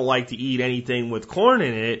why I don't like to eat anything with corn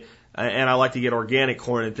in it, and I like to get organic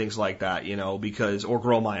corn and things like that, or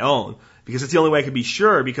grow my own, because it's the only way I can be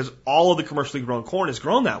sure, because all of the commercially grown corn is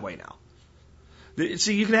grown that way now.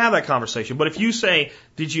 See, you can have that conversation, but if you say,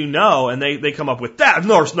 did you know, and they come up with that,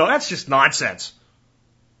 no, that's just nonsense.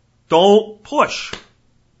 Don't push.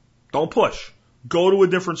 Go to a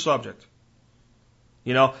different subject.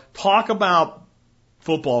 Talk about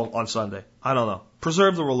football on Sunday. I don't know.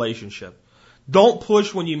 Preserve the relationship. Don't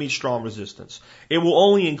push when you meet strong resistance. It will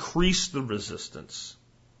only increase the resistance.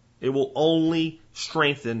 It will only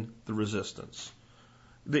strengthen the resistance.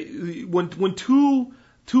 When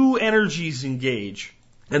two energies engage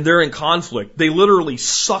and they're in conflict, they literally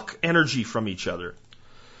suck energy from each other.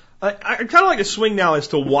 I kind of like to swing now as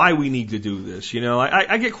to why we need to do this.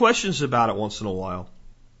 I get questions about it once in a while.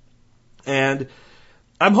 And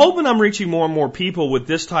I'm hoping I'm reaching more and more people with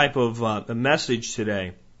this type of a message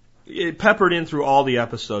today, peppered in through all the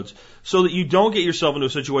episodes, so that you don't get yourself into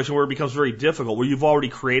a situation where it becomes very difficult, where you've already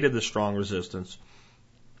created the strong resistance.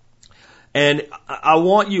 And I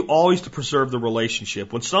want you always to preserve the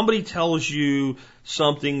relationship. When somebody tells you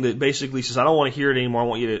something that basically says, I don't want to hear it anymore, I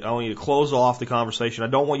want you to close off the conversation, I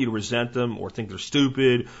don't want you to resent them or think they're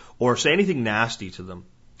stupid or say anything nasty to them.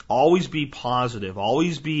 Always be positive.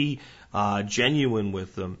 Always be genuine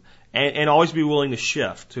with them. And always be willing to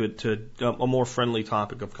shift to a more friendly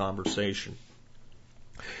topic of conversation.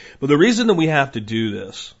 But the reason that we have to do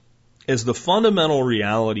this is the fundamental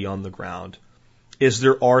reality on the ground is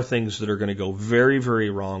there are things that are going to go very,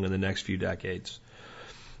 very wrong in the next few decades.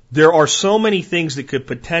 There are so many things that could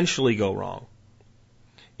potentially go wrong.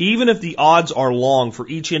 Even if the odds are long for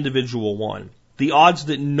each individual one, the odds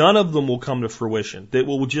that none of them will come to fruition, that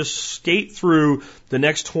we'll just skate through the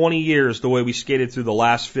next 20 years the way we skated through the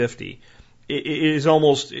last 50, it is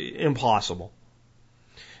almost impossible.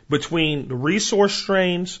 Between the resource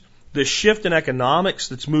strains, the shift in economics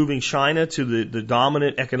that's moving China to the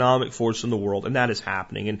dominant economic force in the world, and that is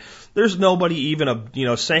happening. And there's nobody even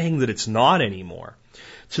saying that it's not anymore.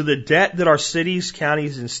 To the debt that our cities,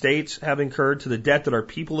 counties, and states have incurred, to the debt that our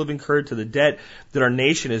people have incurred, to the debt that our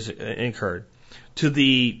nation has incurred, to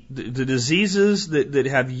the diseases that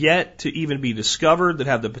have yet to even be discovered, that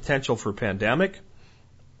have the potential for pandemic,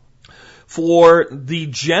 for the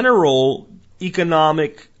general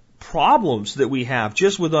economic problems that we have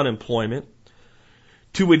just with unemployment,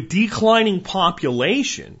 to a declining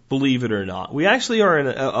population, believe it or not. We actually are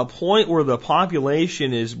at a point where the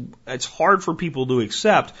population it's hard for people to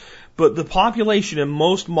accept, but the population in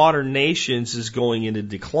most modern nations is going into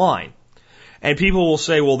decline. And people will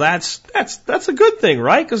say, well, that's a good thing,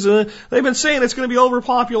 right? Because they've been saying it's going to be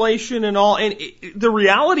overpopulation and all. And the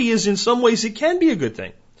reality is, in some ways, it can be a good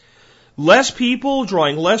thing. Less people,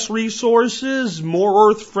 drawing less resources,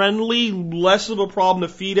 more earth-friendly, less of a problem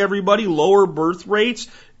to feed everybody, lower birth rates,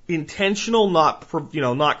 intentional,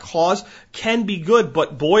 not caused, can be good.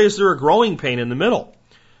 But boy, is there a growing pain in the middle.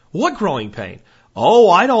 What growing pain?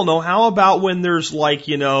 Oh, I don't know. How about when there's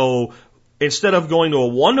instead of going to a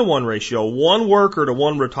 1-to-1 ratio, one worker to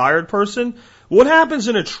one retired person, what happens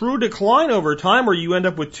in a true decline over time where you end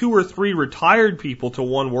up with 2 or 3 retired people to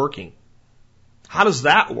one working? How does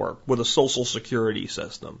that work with a social security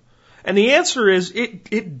system? And the answer is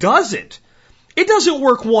it doesn't. It doesn't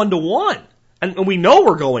work 1-to-1. And we know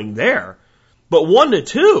we're going there. But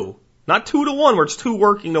 1-to-2, not 2-to-1 where it's 2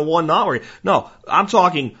 working to 1 not working. No, I'm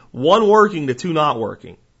talking 1 working to 2 not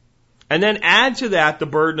working. And then add to that the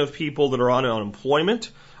burden of people that are on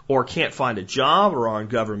unemployment or can't find a job or are on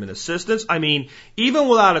government assistance. I mean, even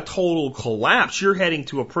without a total collapse, you're heading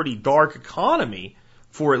to a pretty dark economy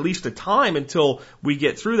for at least a time until we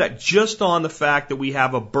get through that, just on the fact that we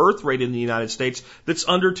have a birth rate in the United States that's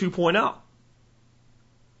under 2.0.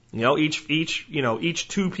 Each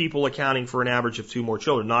two people accounting for an average of 2 more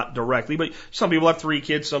children, not directly, but some people have 3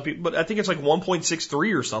 kids, some people, but I think it's like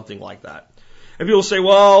 1.63 or something like that. And people say,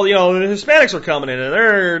 well, the Hispanics are coming in and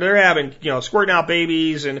they're having, squirting out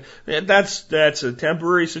babies, and that's a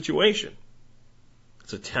temporary situation.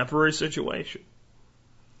 It's a temporary situation.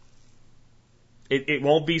 It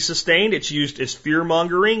won't be sustained. It's used as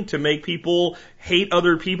fear-mongering to make people hate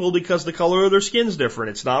other people because the color of their skin's different.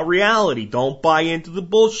 It's not reality. Don't buy into the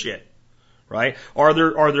bullshit. Right? Are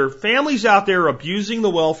there families out there abusing the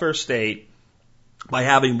welfare state by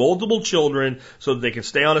having multiple children so that they can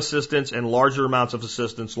stay on assistance and larger amounts of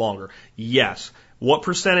assistance longer? Yes. What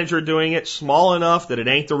percentage are doing it? Small enough that it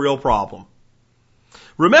ain't the real problem.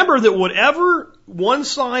 Remember that whatever one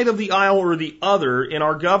side of the aisle or the other in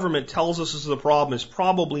our government tells us is the problem is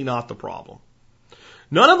probably not the problem.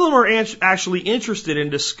 None of them are actually interested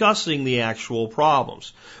in discussing the actual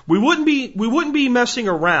problems. We wouldn't be messing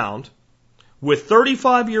around with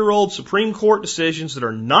 35-year-old Supreme Court decisions that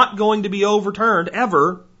are not going to be overturned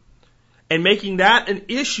ever, and making that an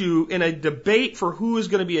issue in a debate for who is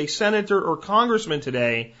going to be a senator or congressman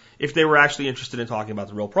today if they were actually interested in talking about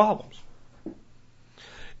the real problems.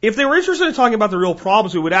 If they were interested in talking about the real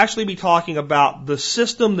problems, we would actually be talking about the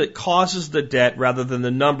system that causes the debt rather than the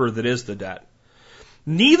number that is the debt.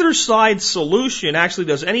 Neither side's solution actually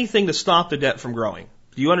does anything to stop the debt from growing.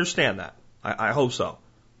 Do you understand that? I hope so.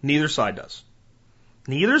 Neither side does.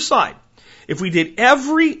 Neither side. If we did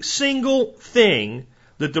every single thing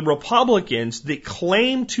that the Republicans that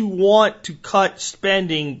claim to want to cut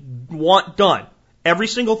spending want done, every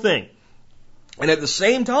single thing, and at the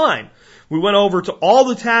same time, we went over to all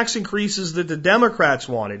the tax increases that the Democrats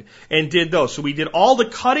wanted and did those. So we did all the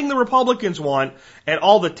cutting the Republicans want and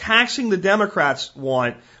all the taxing the Democrats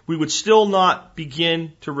want. We would still not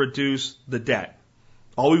begin to reduce the debt.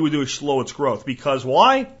 All we would do is slow its growth. Because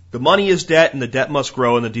why? The money is debt and the debt must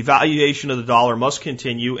grow and the devaluation of the dollar must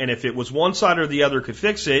continue. And if it was one side or the other could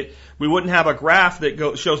fix it, we wouldn't have a graph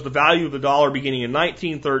that shows the value of the dollar beginning in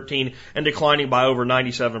 1913 and declining by over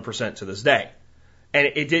 97% to this day. And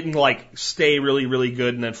it didn't stay really, really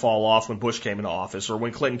good and then fall off when Bush came into office or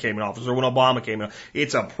when Clinton came into office or when Obama came in.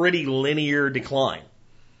 It's a pretty linear decline.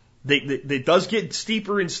 It does get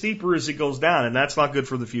steeper and steeper as it goes down, and that's not good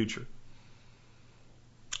for the future.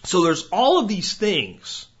 So there's all of these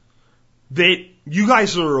things that you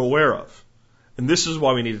guys are aware of. And this is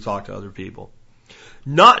why we need to talk to other people.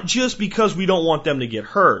 Not just because we don't want them to get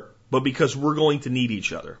hurt, but because we're going to need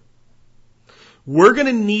each other. We're going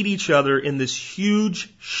to need each other in this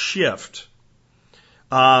huge shift.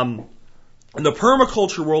 In the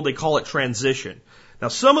permaculture world, they call it transition. Now,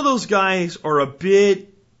 some of those guys are a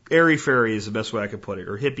bit airy-fairy is the best way I could put it,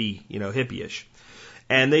 or hippie-ish.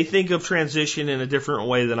 And they think of transition in a different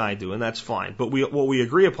way than I do, and that's fine. But what we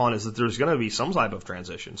agree upon is that there's going to be some type of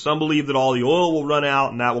transition. Some believe that all the oil will run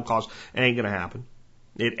out and that will cause... It ain't going to happen.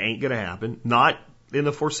 It ain't going to happen. Not in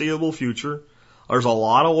the foreseeable future. There's a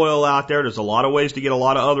lot of oil out there. There's a lot of ways to get a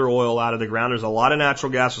lot of other oil out of the ground. There's a lot of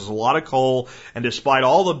natural gas. There's a lot of coal. And despite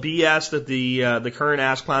all the BS that the current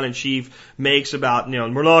ass clown in chief makes about,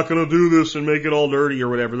 we're not going to do this and make it all dirty or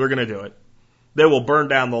whatever, they're going to do it. They will burn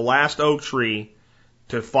down the last oak tree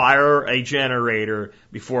to fire a generator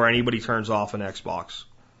before anybody turns off an Xbox.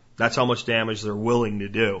 That's how much damage they're willing to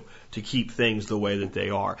do to keep things the way that they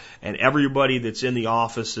are. And everybody that's in the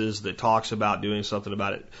offices that talks about doing something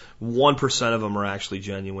about it, 1% of them are actually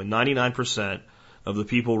genuine. 99% of the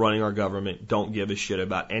people running our government don't give a shit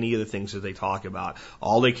about any of the things that they talk about.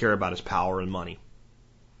 All they care about is power and money.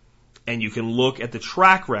 And you can look at the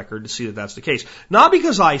track record to see that that's the case. Not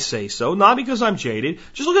because I say so, not because I'm jaded.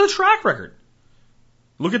 Just look at the track record.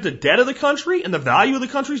 Look at the debt of the country and the value of the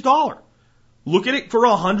country's dollar. Look at it for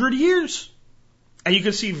 100 years. And you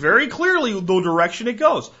can see very clearly the direction it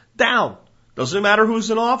goes. Down. Doesn't matter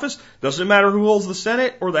who's in office. Doesn't matter who holds the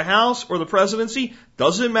Senate or the House or the presidency.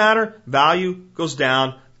 Doesn't matter. Value goes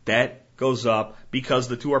down. Debt goes up because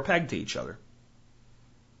the two are pegged to each other.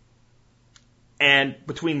 And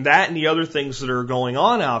between that and the other things that are going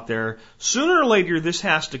on out there, sooner or later this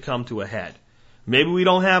has to come to a head. Maybe we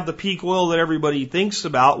don't have the peak oil that everybody thinks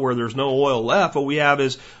about where there's no oil left. What we have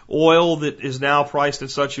is oil that is now priced in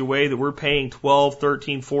such a way that we're paying $12,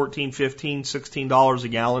 $13, $14, $15, $16 a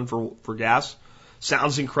gallon for gas.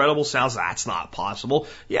 Sounds incredible. Sounds that's not possible.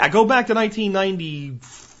 Yeah, go back to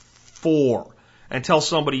 1994 and tell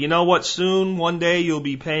somebody, you know what, soon, one day you'll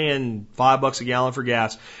be paying $5 a gallon for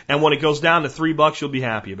gas. And when it goes down to $3, you'll be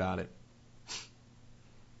happy about it.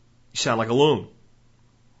 You sound like a loon.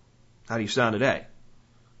 How do you sound today?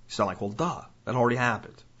 You sound like, well, duh, that already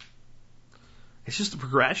happened. It's just a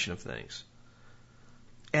progression of things.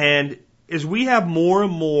 And as we have more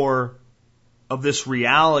and more of this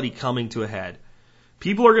reality coming to a head,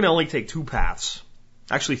 people are going to only take two paths.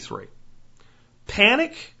 Actually, three.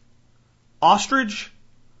 Panic, ostrich,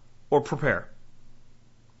 or prepare.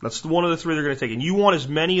 That's one of the three they're going to take. And you want as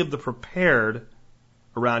many of the prepared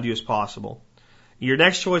around you as possible. Your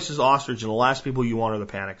next choice is ostrich, and the last people you want are the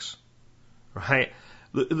panics. Right?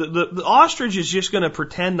 The ostrich is just going to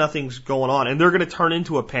pretend nothing's going on, and they're going to turn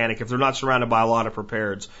into a panic if they're not surrounded by a lot of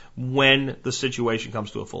prepareds when the situation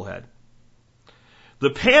comes to a full head. The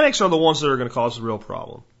panics are the ones that are going to cause the real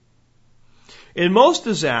problem. In most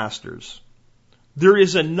disasters, there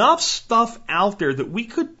is enough stuff out there that we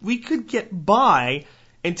could get by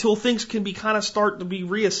until things can be kind of start to be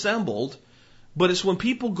reassembled, but it's when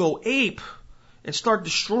people go ape and start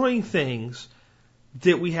destroying things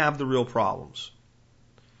that we have the real problems.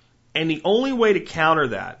 And the only way to counter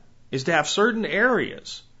that is to have certain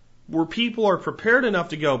areas where people are prepared enough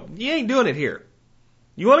to go, you ain't doing it here.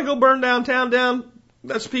 You want to go burn downtown down?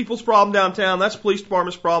 That's people's problem downtown. That's the police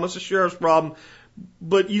department's problem. That's the sheriff's problem.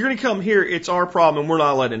 But you're going to come here, it's our problem, and we're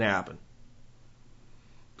not letting it happen.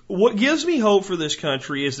 What gives me hope for this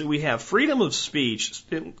country is that we have freedom of speech.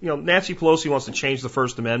 You know, Nancy Pelosi wants to change the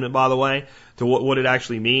First Amendment, by the way, to what it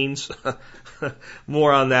actually means.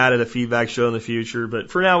 More on that at a feedback show in the future.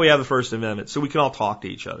 But for now, we have the First Amendment, so we can all talk to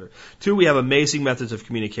each other. 2, we have amazing methods of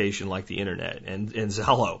communication like the Internet and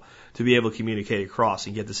Zello to be able to communicate across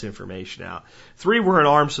and get this information out. 3, we're an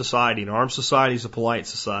armed society. An armed society is a polite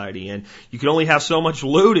society. And you can only have so much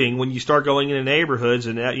looting when you start going into neighborhoods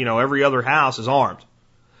and, you know, every other house is armed.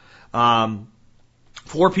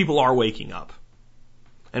 4, people are waking up.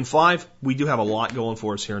 And 5, we do have a lot going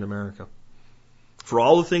for us here in America. For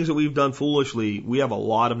all the things that we've done foolishly, we have a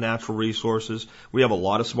lot of natural resources, we have a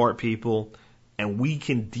lot of smart people, and we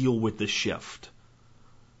can deal with the shift.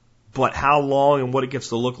 But how long and what it gets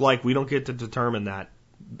to look like, we don't get to determine that.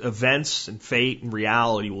 Events and fate and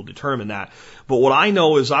reality will determine that. But what I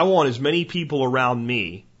know is I want as many people around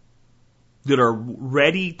me that are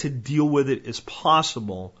ready to deal with it as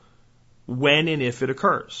possible when and if it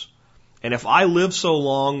occurs. And if I live so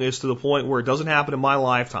long as to the point where it doesn't happen in my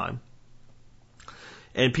lifetime,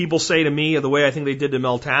 and people say to me the way I think they did to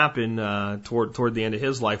Mel Tappan toward the end of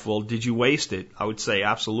his life, well, did you waste it? I would say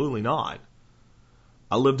absolutely not.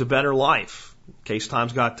 I lived a better life in case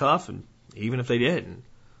times got tough, and even if they didn't.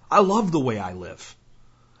 I love the way I live.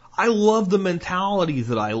 I love the mentality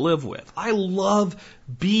that I live with. I love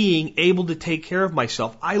being able to take care of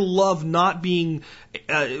myself. I love not being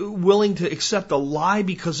willing to accept a lie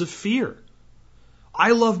because of fear.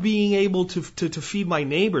 I love being able to feed my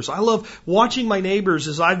neighbors. I love watching my neighbors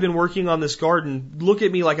as I've been working on this garden look at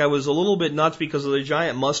me like I was a little bit nuts because of the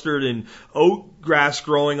giant mustard and oat grass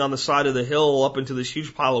growing on the side of the hill up into this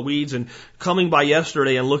huge pile of weeds, and coming by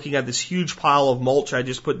yesterday and looking at this huge pile of mulch I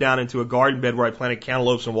just put down into a garden bed where I planted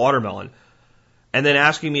cantaloupes and watermelon. And then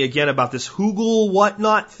asking me again about this hugel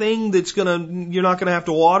whatnot thing that's you're not gonna have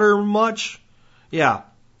to water much. Yeah,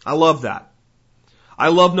 I love that. I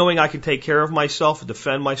love knowing I can take care of myself,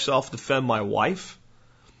 defend my wife.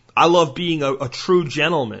 I love being a true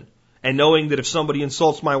gentleman and knowing that if somebody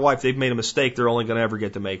insults my wife, they've made a mistake they're only going to ever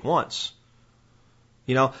get to make once.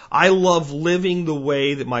 You know, I love living the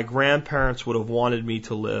way that my grandparents would have wanted me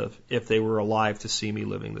to live if they were alive to see me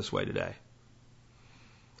living this way today.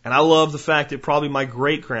 And I love the fact that probably my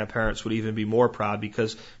great-grandparents would even be more proud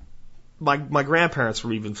because my grandparents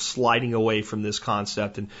were even sliding away from this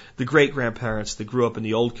concept, and the great-grandparents that grew up in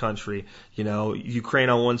the old country, you know, Ukraine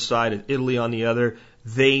on one side and Italy on the other,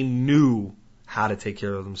 they knew how to take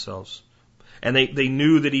care of themselves. And they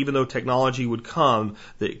knew that even though technology would come,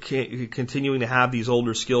 that continuing to have these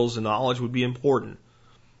older skills and knowledge would be important.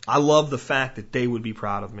 I love the fact that they would be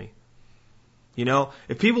proud of me. You know,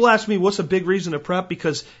 if people ask me what's a big reason to prep,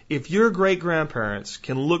 because if your great-grandparents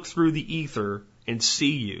can look through the ether and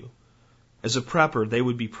see you, as a prepper, they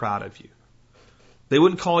would be proud of you. They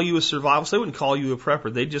wouldn't call you a survivalist. They wouldn't call you a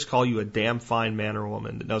prepper. They'd just call you a damn fine man or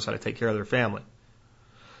woman that knows how to take care of their family.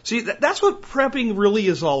 See, that's what prepping really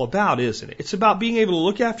is all about, isn't it? It's about being able to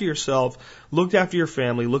look after yourself, look after your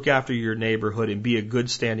family, look after your neighborhood, and be a good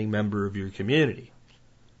standing member of your community.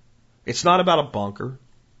 It's not about a bunker.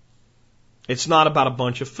 It's not about a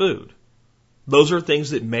bunch of food. Those are things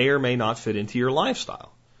that may or may not fit into your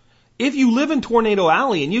lifestyle. If you live in Tornado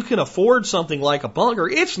Alley and you can afford something like a bunker,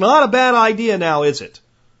 it's not a bad idea now, is it?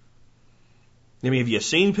 I mean, have you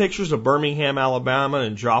seen pictures of Birmingham, Alabama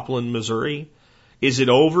and Joplin, Missouri? Is it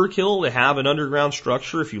overkill to have an underground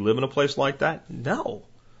structure if you live in a place like that? No.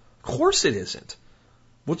 Of course it isn't.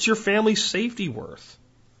 What's your family's safety worth?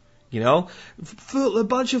 You know, a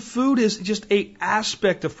bunch of food is just an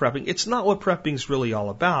aspect of prepping. It's not what prepping is really all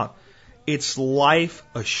about. It's life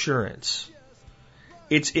assurance.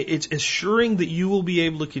 It's assuring that you will be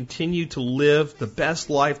able to continue to live the best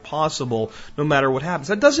life possible no matter what happens.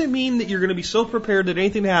 That doesn't mean that you're going to be so prepared that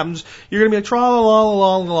anything that happens, you're going to be like,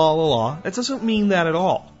 tra-la-la-la-la-la-la. That doesn't mean that at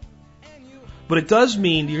all. But it does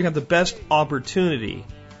mean you're going to have the best opportunity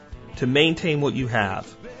to maintain what you have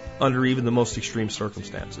under even the most extreme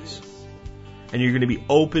circumstances. And you're going to be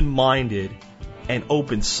open-minded and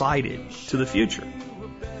open-sided to the future.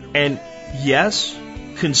 And yes,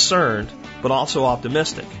 concerned, but also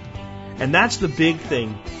optimistic. And that's the big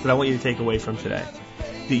thing that I want you to take away from today.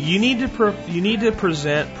 That you need to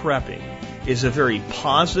present prepping is a very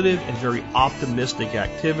positive and very optimistic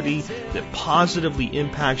activity that positively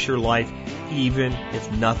impacts your life even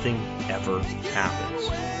if nothing ever happens.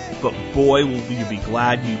 But boy, will you be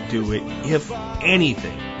glad you do it if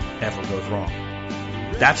anything ever goes wrong.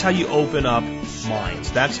 That's how you open up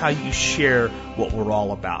minds. That's how you share what we're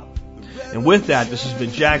all about. And with that, this has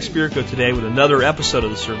been Jack Spirko today with another episode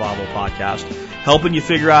of the Survival Podcast, helping you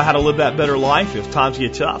figure out how to live that better life if times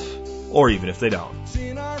get tough, or even if they don't.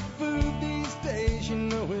 Seeing our food these days, you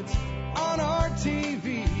know it's on our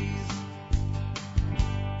TVs.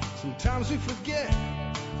 Sometimes we forget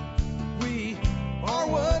we are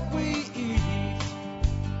what we eat.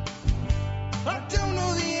 I don't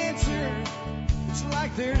know the answer. It's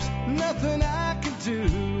like there's nothing I can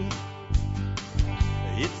do.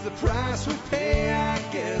 It's the price we pay, I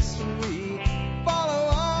guess, when we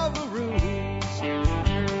follow all the rules.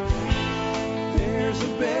 There's a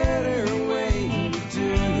better way to do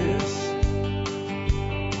this.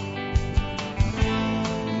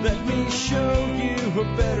 Let me show you a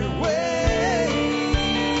better way.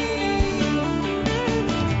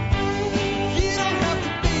 You don't have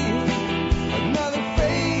to be another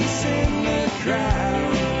face in the crowd.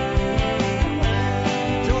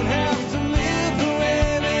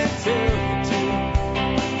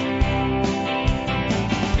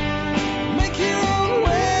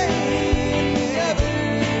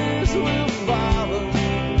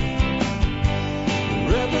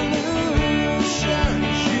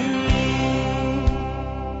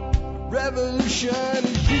 Revolution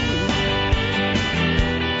is you.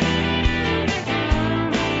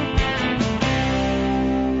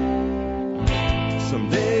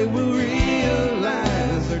 Someday we'll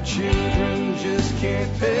realize our children just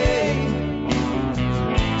can't pay.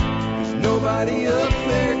 'Cause nobody up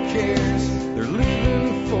there cares. They're living